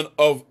phenomenon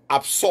of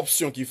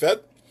absorption qui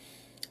fait.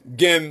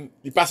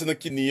 Il passe dans le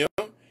kidney,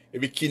 et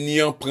puis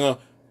kidney prend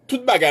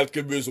toute bagarre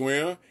que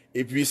besoin,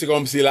 et puis c'est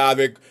comme si là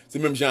avec, c'est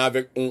même genre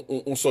avec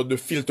on sort de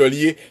filtre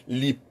lié,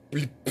 li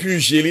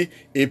purge,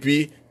 et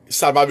puis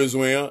ça pas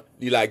besoin,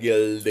 li la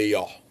gueule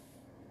dehors.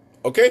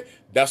 Okay?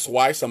 That's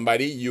why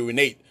somebody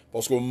urinate.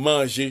 Parce que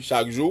manger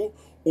chaque jour,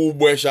 ou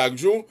boire chaque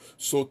jour,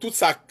 so tout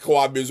ça qu'on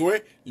a besoin,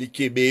 li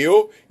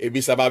kebeo, et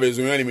puis ça pas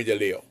besoin, li mettre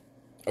dehors.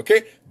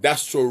 Okay?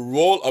 That's the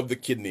role of the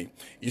kidney,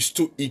 is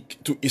to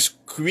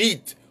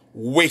excrete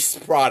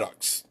waste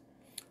products.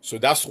 So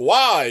that's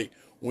why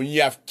when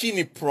you have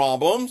kidney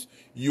problems,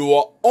 you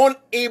are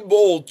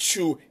unable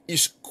to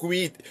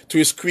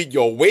excrete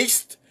your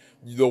waste.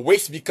 The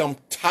waste become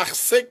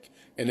toxic,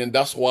 and then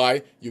that's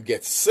why you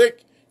get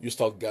sick, you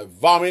start get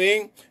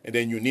vomiting, and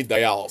then you need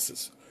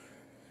dialysis.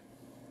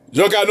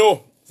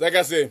 Jocano, like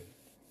I say,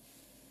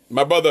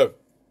 my brother,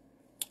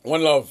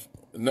 one love,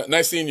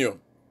 nice seeing you.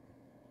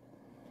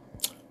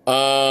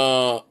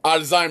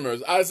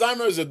 Alzheimer's.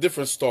 Alzheimer's is a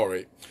different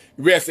story.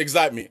 Yes,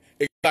 exactly.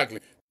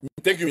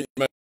 Thank you.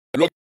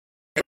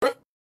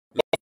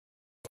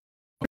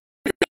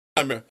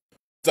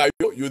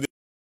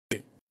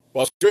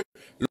 Parce que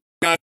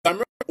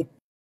l'Alzheimer ou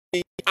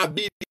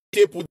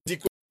habilité pour dire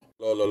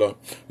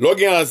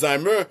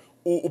l'Alzheimer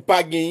ou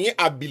pas gagner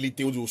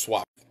habilité ou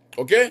soif.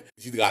 OK?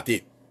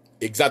 Hydraté.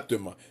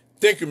 Exactement.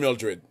 Thank you,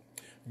 Mildred.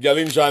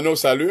 Galine Jano,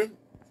 salut.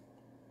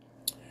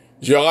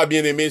 J'aurais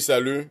bien aimé,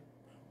 salut.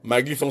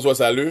 Maggie François,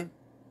 salut.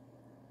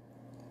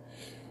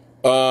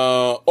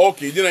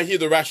 Okay, you didn't hear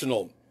the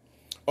rational.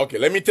 Okay,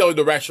 let me tell you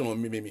the rational.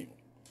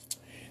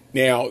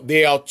 Now,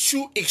 there are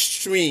two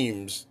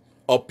extremes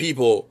of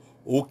people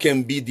who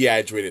can be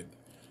dehydrated.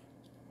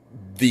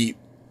 The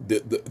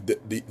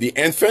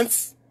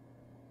infants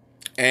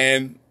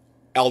and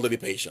elderly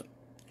patient.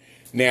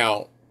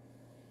 Now,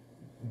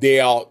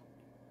 there are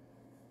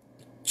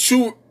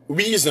two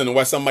reasons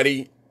why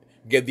somebody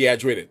get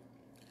dehydrated.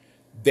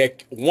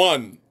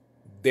 One,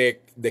 they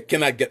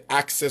cannot get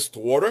access to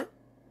water.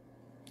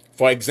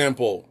 For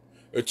example,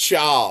 a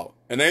child,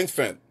 an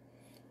infant,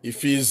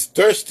 if he's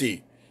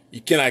thirsty,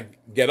 he cannot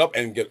get up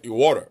and get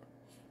water.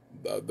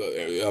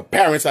 The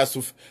parents has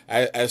to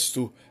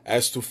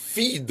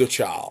feed the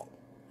child.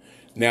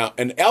 Now,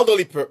 an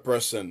elderly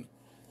person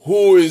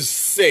who is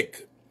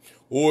sick,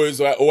 who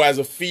has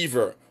a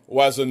fever, who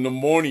has a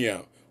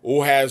pneumonia,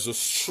 who has a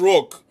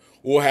stroke,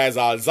 who has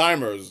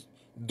Alzheimer's,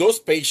 those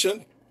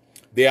patients,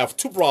 they have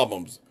two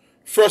problems.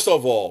 First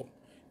of all,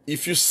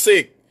 if you're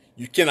sick,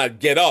 you cannot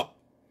get up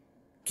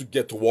to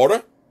get to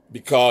water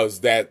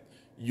because that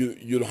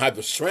you don't have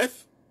the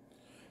strength.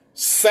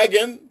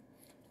 Second,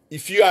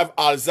 if you have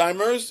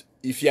Alzheimer's,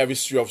 if you have a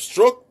history of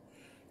stroke,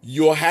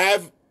 you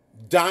have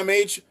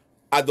damage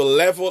at the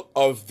level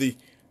of the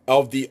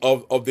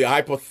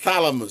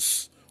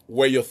hypothalamus,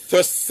 where your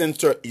thirst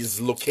center is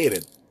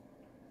located.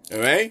 All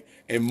right?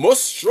 And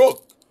most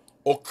stroke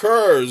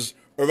occurs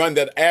around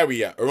that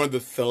area, around the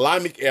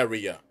thalamic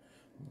area,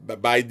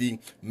 by the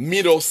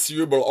middle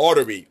cerebral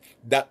artery,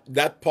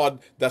 that part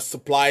that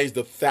supplies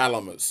the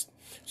thalamus.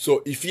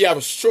 So if you have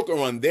a stroke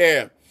around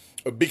there,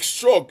 a big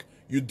stroke,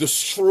 you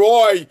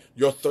destroy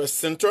your thirst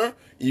center.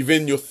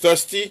 Even you're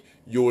thirsty,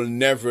 you will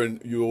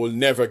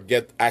never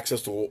get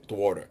access to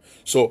water.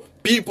 So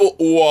people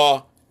who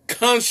are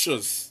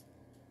conscious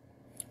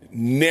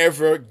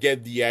never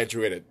get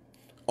dehydrated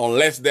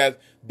unless that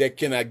they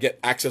cannot get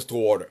access to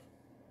water.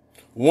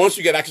 Once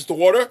you get access to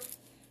water,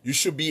 you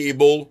should be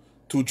able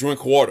to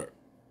drink water.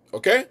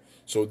 Okay?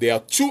 So there are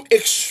two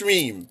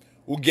extremes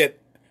who get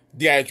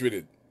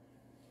dehydrated.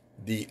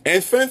 The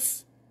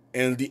infants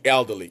and the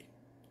elderly.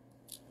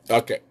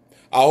 Okay.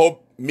 I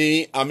hope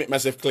I make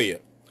myself clear.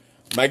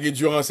 Maggie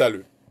Durand,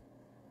 salut.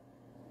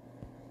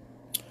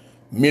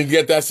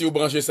 Mildred Tassi ou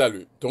branché,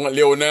 salut.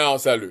 Léonard,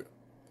 salut.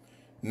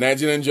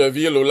 Nadine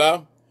Angerville,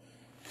 Lola.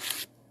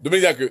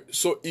 Dominique,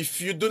 so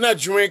if you do not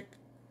drink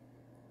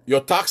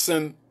your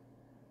toxin,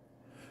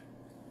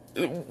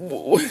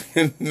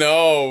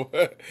 no,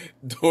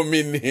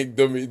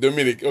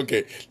 Dominic,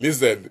 okay,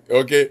 listen,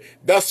 okay,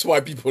 that's why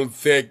people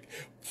think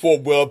for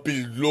well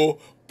below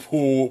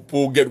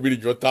pour get rid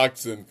of your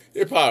toxin.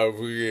 C'est pas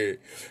vrai.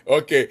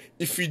 Okay,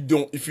 if you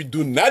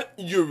do not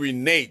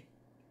urinate,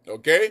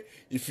 okay,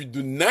 if you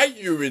do not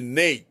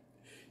urinate,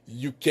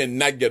 you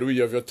cannot get rid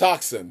of your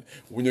toxin.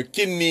 When your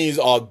kidneys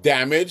are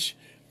damaged,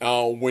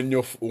 when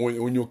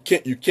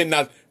you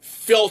cannot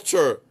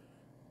filter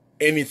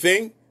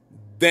anything,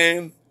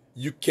 then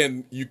you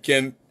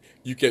can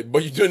you can,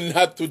 but you don't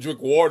have to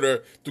drink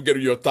water to get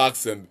your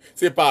toxin.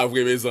 C'est pas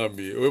vrai, mes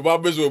amis. On pas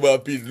besoin de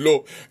boire de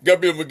l'eau.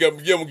 Gabé, yo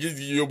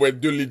boire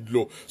 2 litres de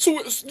l'eau. So,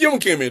 you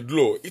can aimer de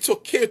l'eau. It's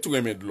okay to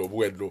aimer de l'eau,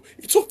 boire de l'eau.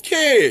 It's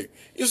okay.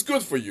 It's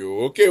good for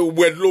you, okay? Ou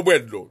boire de l'eau,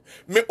 boire de l'eau.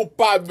 Mais ou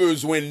pas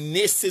besoin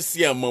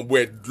nécessairement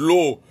boire de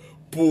l'eau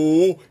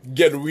pour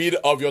get rid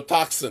of your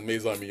toxin,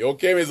 mes amis.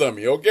 Okay, mes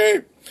amis,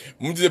 okay?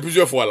 Je me disais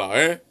plusieurs fois là,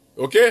 hein?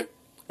 Okay?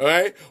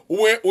 Alright?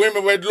 Ou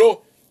aimer boire de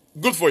l'eau,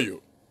 good for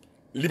you.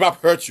 Li va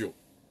hurt you.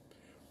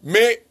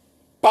 Mais,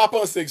 pas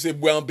penser que c'est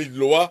boire un peu de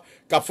l'eau,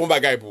 qui font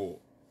bagay pour.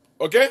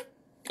 OK?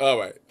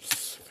 Alright.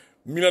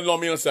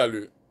 Milan,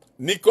 salut.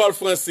 Nicole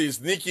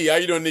Francis, Nikki, how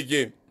you doing,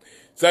 Nikki?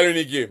 Salut,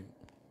 Nikki.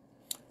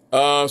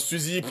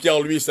 Suzy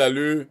Pierre-Louis,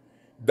 salut.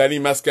 Danny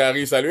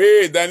Mascari, salut.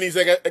 Hey, Danny,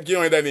 c'est qui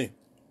on est Danny?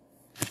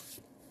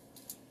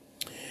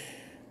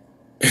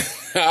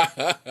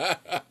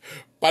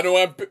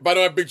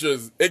 Panorama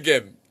Pictures,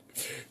 again.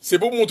 C'est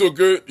pour montrer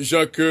que,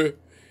 genre que,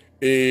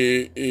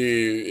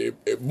 et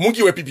moun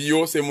qui ouais pipi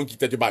yo, c'est moun qui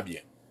tête pas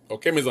bien.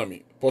 OK, mes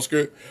amis? Parce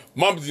que,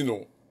 m'en dit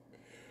non.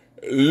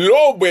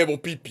 L'eau boit bon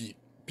pipi.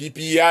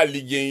 Pipi a,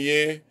 li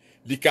genyen,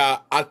 li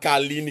ka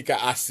alkaline, li ka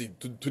acide.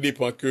 Tout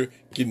dépend que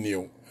kidney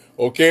yo.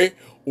 OK?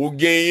 Ou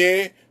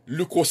genyen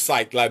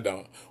leucocyte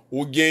là-dedans.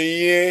 Ou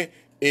genyen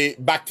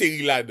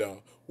bactéries là-dedans.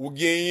 Ou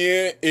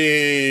genyen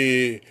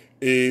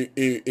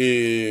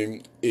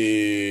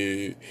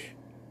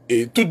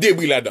tout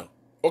débris là-dedans.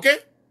 OK?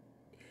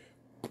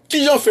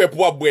 Qui j'en fait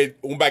pour boire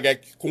un bagage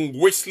qu'on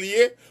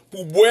lié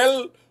pour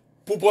boire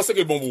pour penser que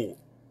le bon bout.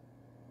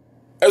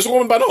 Est-ce qu'on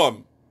comprend pas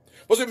non?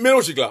 Parce que mais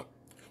logique là.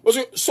 Parce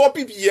que son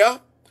pipi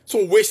là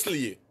son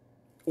lié.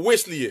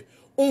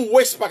 On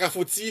waste pas qu'à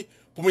fouti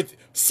pour mettre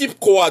si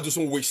quoi de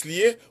son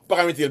lié pour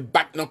pas mettre le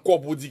bac dans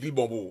corps pour dire que le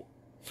bon bout.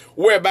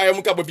 Ouais bah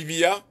mon cap pipi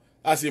là,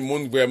 ça c'est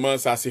monde vraiment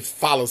ça c'est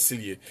false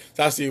lié.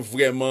 Ça c'est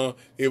vraiment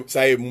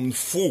ça est monde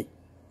fou.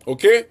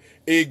 OK?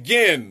 Et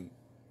again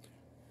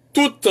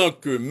tout tant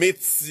que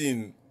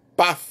médecine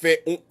pas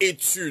fait une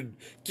étude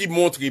qui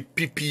montre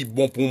pipi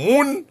bon pour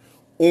moun,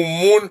 ou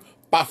moun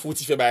pas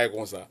fouti fait bail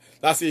comme ça.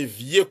 Là c'est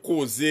vieux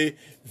causé,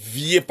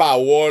 vieux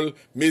parole,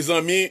 mes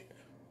amis,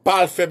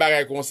 pas fait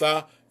bail comme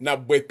ça, n'a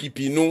boit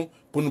pipi nous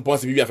pour nous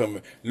penser pipi à faire.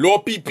 L'eau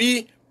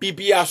pipi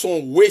a son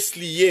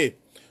lié.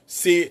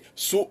 C'est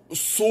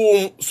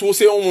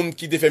c'est un monde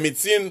qui te fait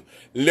médecine,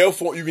 là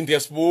font une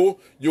test pour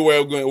yo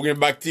gen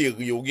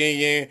bactéries, yo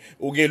gen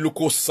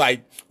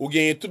leucocyte, yo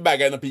gen tout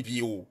bagage dans pipi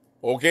yo.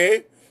 OK?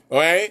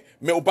 Ouais,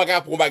 mais ou pas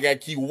capable pour bagage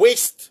qui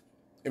waste.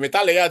 Et mais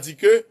t'as l'air dit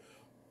que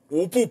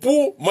ou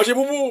poupou, manger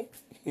poupou.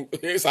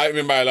 Ça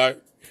même pas là.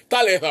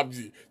 T'as l'air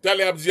dit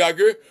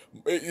que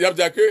il a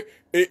dit que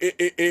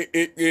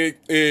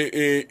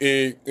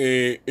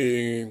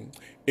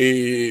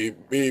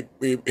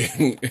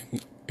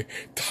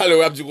t'as le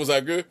rap dit comme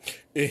ça que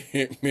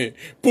mais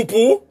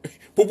poupou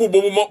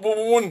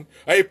bon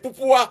ay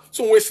poupou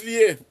son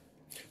lié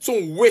son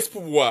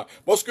poupou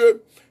parce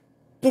que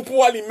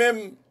poupou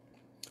lui-même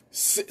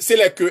c'est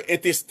là que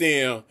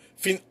intestin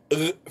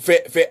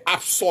fait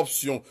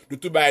absorption de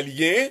tout ba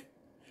lien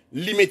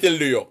li mette le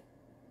dehors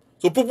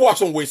so poupou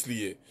son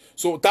lié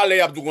so t'as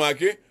le rap dit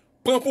que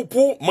prends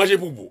poupou manger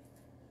poupou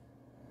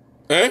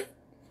hein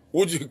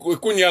ou dit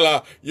kounya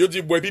là yo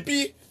dit boy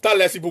pipi t'as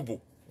le si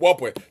poupou. Bon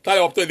après, t'as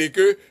l'obtenir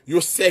que yo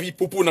servi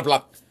poupou dans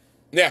plat.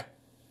 Yeah.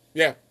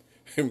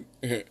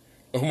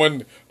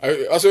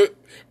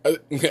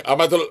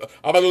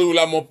 Abato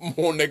là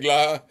mon nèg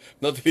là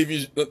dans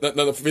télévision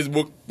dans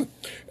Facebook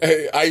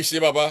Aïché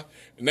papa,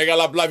 nèg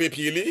la laver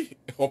pied li,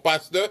 on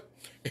pasteur,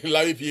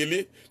 laver pied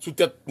li sous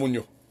tête moun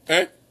yo.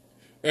 Hein?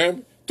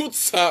 Tout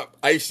ça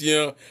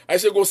haïtien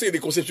conseil des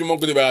conceptions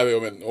que de avec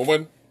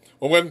eux.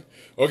 On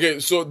OK,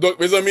 so donc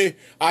mes amis,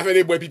 à faire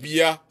des bois pipi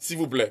s'il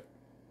vous plaît.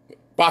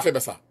 Pas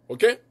faire ça,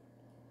 OK?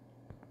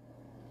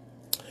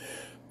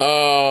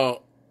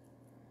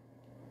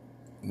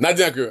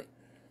 Nadia,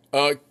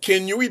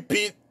 can you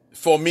repeat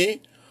for me?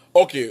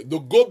 Okay, the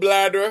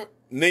gallbladder,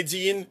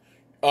 Nadine,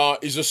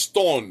 is a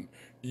stone.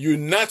 You're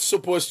not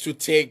supposed to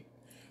take,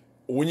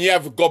 when you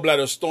have a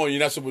gallbladder stone, you're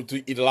not supposed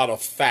to eat a lot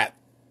of fat.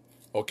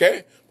 OK?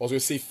 Parce que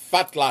c'est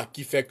fat là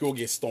qui fait que vous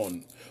avez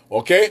stone.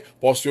 OK?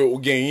 Parce que vous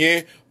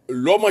gagnez,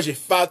 l'homme manger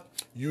fat,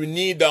 you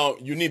need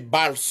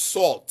bile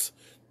salt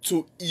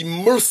to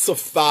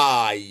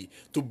emulsify,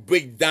 to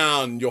break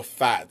down your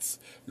fats.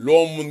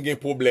 L'homme a un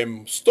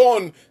problème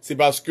stone, c'est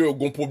parce que vous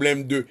avez un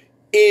problème de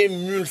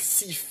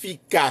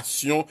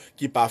émulsification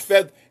qui n'est pas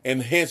fait, and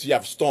hence you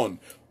have stone.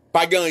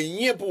 Pas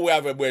gagné pour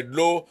avoir boire de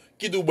l'eau,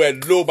 qui doit boire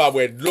de l'eau, pas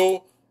boire de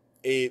l'eau,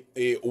 et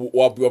ou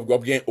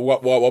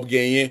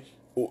gagner,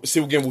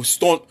 si vous gagnez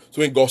stone, si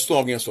vous gagnez stone,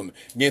 vous gagnez stone.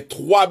 Il y a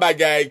 3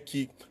 bagailles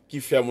qui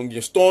fait mon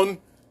gain stone,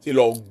 c'est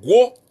leur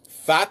gros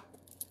fat,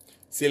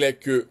 c'est les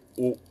que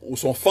ou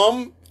sont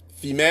femmes,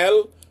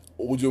 femelles,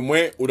 ou du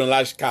moins, ou dans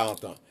l'âge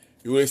 40 ans.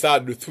 You will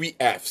start the 3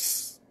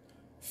 F's.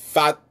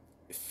 Fat,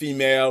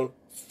 female,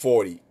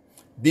 40.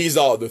 These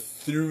are the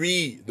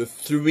three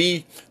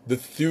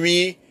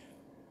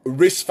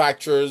risk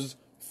factors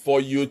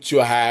for you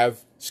to have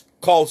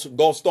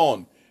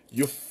gallstone.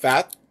 You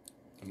fat.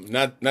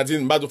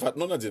 Nadine, bad fat.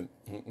 No, Nadine.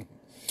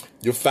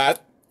 You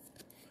fat.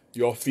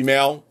 You're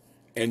female.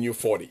 And you're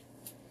 40.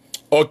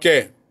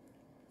 Okay.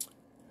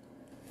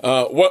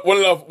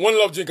 One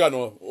love,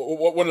 Gincano.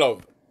 One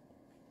love.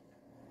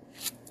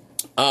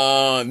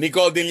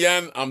 Nicole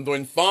Dilian, I'm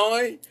doing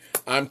fine.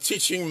 I'm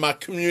teaching my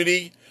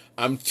community.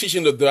 I'm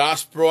teaching the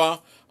diaspora.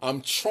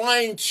 I'm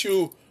trying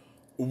to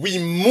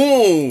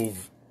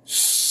remove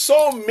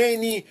so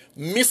many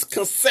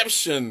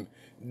misconceptions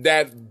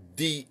that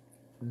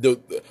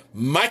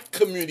my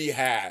community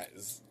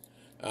has.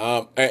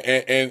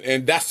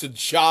 And that's the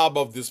job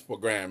of this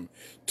program,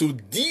 to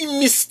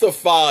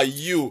demystify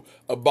you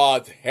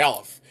about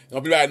health. Nous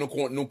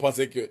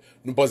pensons que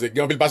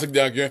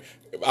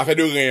affaire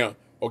de rien.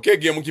 OK, il y a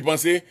des gens qui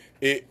pensent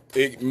et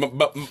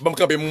bon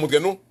camper montrer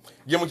nous,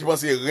 il y a des gens qui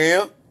pensent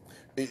rien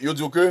et ils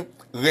disent que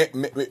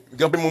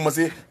camper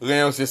penser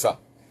rien c'est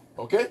ça.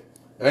 OK?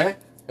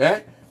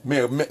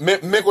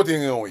 Mais côté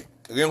rien oui.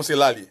 Rien c'est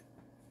là li.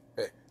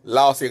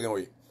 Là c'est rien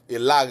oui. Et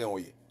là rien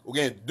oui. Ou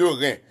bien deux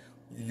reins.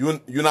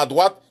 Une à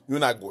droite,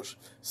 une à gauche.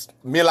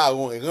 Mais là,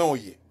 rien,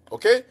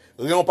 ok?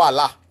 Rien pas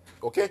là,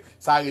 ok?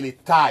 Ça a les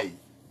tailles,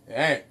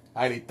 ça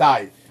a les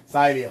tailles,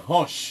 ça a les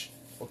hanches,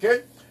 ok?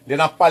 Les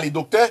n'a pas les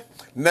docteurs,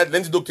 l'un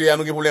dit docteur a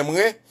nous problème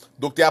rien,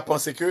 docteur a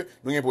pensé que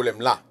nous avons problème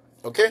là,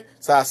 ok?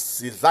 Ça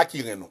c'est ça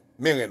qui rien nous,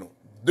 mais rien nous,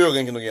 deux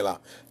reins qui nous là.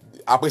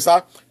 Après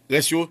ça,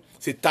 ratio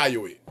c'est taille,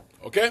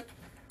 ok?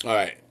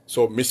 Alright,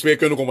 so j'espère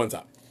que nous comprenons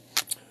ça.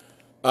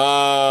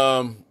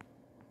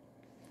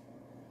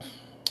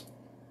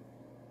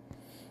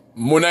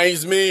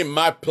 Monaïsme,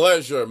 my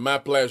pleasure.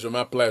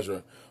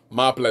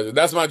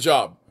 That's my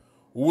job.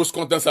 Où est-ce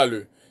content,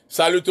 salut.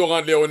 Salut,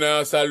 Torrent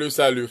Léonard, salut.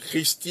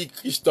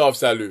 Christophe,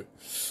 salut.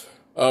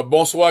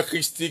 Bonsoir,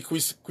 Christy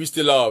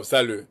Love,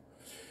 salut.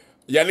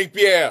 Yannick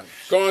Pierre,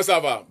 comment ça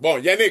va? Bon,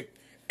 Yannick,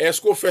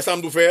 est-ce qu'on fait ça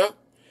me faire?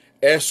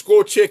 Est-ce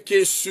qu'on check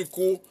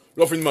sucre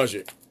l'offre de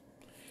manger?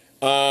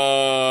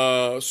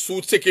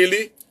 Sous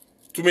checker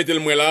tout mettez le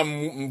moi là,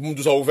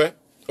 tout ça ouvert,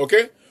 ok?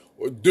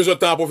 2 heures de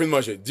temps pour finir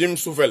manger. Dis-moi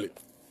souffle.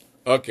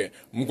 Ok.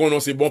 Nous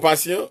connaissons bon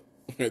patient,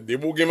 des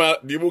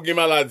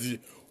maladies,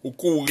 ou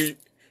courir,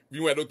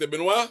 bien Dr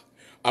Benoit,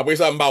 après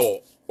ça,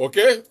 m'bawo. Ok?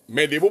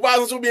 Mais des beaux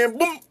patients bien,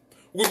 boum,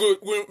 ou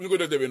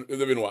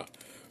Dr Benoit.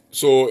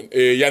 So,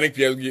 Yannick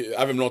Pierre,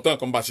 avait longtemps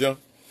comme patient.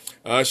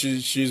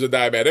 She's a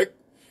diabetic,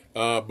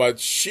 but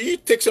she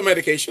takes some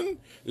medication.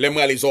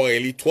 L'aimerait les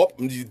oreilles, trop.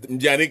 Me dit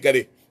Yannick,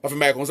 regardez, pas fait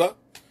mal comme ça.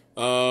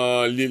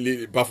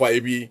 Parfois,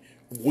 et puis,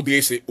 ou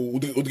dresser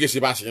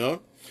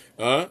patient,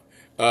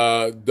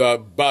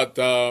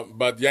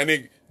 but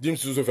Yannick, dis-moi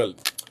ce que fait.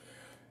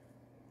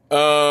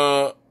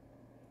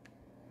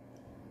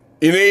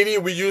 In Haiti,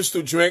 we used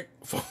to drink.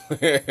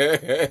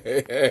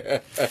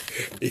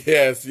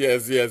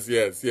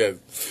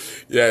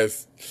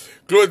 Yes.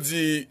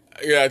 Claudie,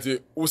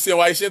 ou c'est un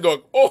haïtien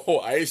donc,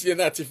 haïtien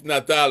natif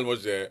natal, mon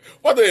cher.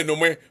 What do you know,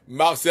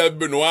 Marcel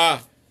Benoit,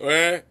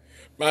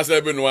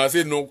 Marcel Benoit,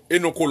 c'est nous, et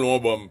nos colons,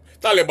 bon.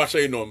 T'as les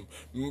marchés nom.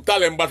 T'as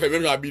les marchés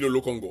même à Bilo le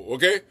Congo,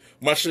 ok?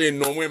 Marché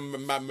nom, moi,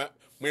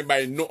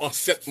 bah, non, en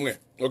 7 mois,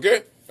 ok?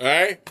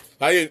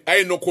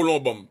 Aïe, nos colons,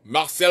 bon.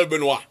 Marcel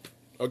Benoit,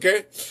 ok?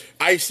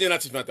 Haïtien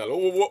natif natal.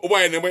 Ou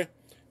voyez, moi,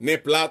 né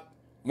plate,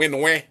 moi,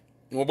 noin,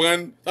 on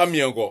prend, ça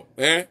mis encore,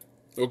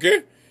 ok?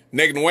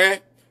 Nèg noin,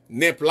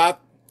 né plate,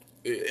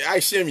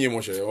 haïtien mieux,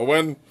 mon cher, on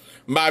prend,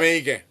 m'a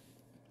américain.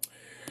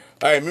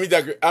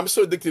 I'm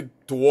so addicted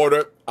to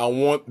water, I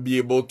won't be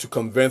able to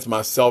convince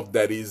myself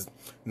that is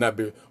not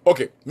be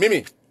okay.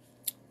 Mimi,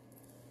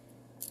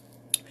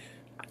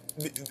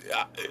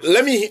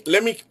 let me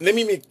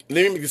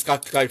make this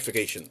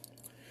clarification.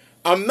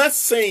 I'm not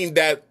saying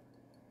that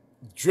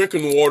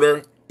drinking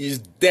water is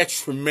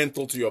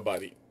detrimental to your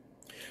body.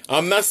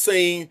 I'm not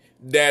saying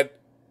that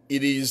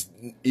it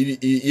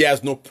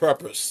has no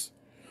purpose.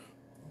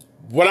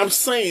 What I'm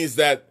saying is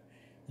that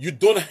you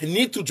don't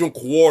need to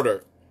drink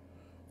water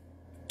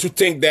to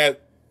think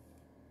that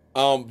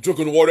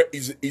drinking water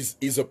is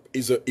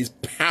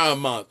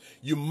paramount.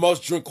 You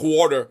must drink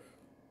water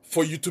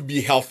for you to be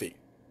healthy.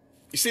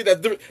 You see,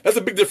 that's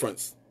a big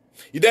difference.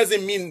 It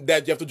doesn't mean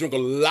that you have to drink a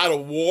lot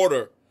of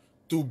water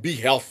to be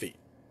healthy.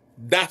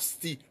 That's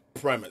the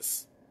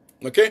premise.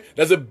 Okay?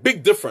 There's a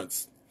big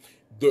difference.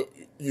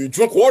 You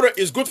drink water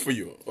is good for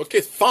you. Okay,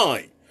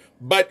 fine.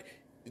 But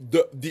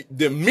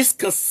the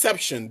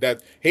misconception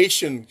that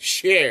Haitians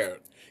share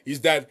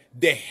is that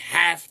they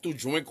have to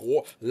drink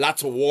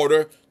lots of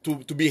water to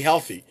be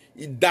healthy.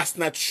 That's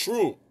not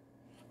true.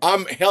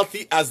 I'm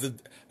healthy as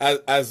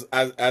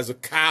a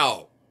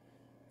cow.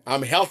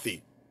 I'm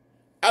healthy.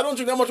 I don't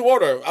drink that much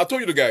water. I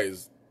told you the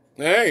guys.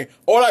 Hey,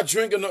 all I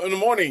drink in the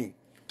morning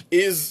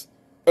is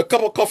a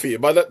cup of coffee,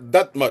 about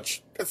that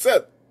much. That's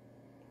it.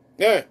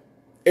 Yeah.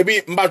 Et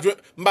puis, m'ba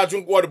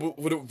drink water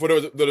for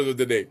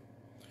the day.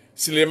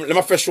 Si les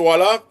fait chaud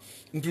là,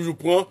 je toujours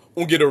prends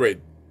un Gatorade.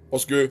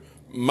 Parce que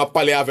m'a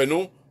parlé avec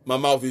nous, my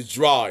mouth is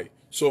dry.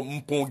 So,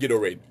 je prends un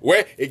Gatorade.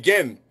 Ouais,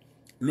 again,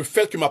 le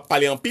fait que m'a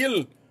parlé en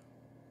pile,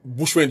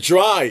 bouche went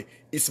dry,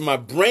 it's my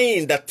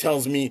brain that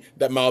tells me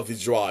that my mouth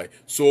is dry.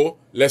 So,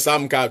 let's say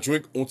I'm going to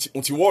drink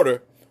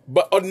water.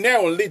 But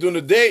ordinarily, during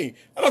the day,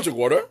 I don't drink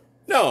water.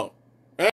 No.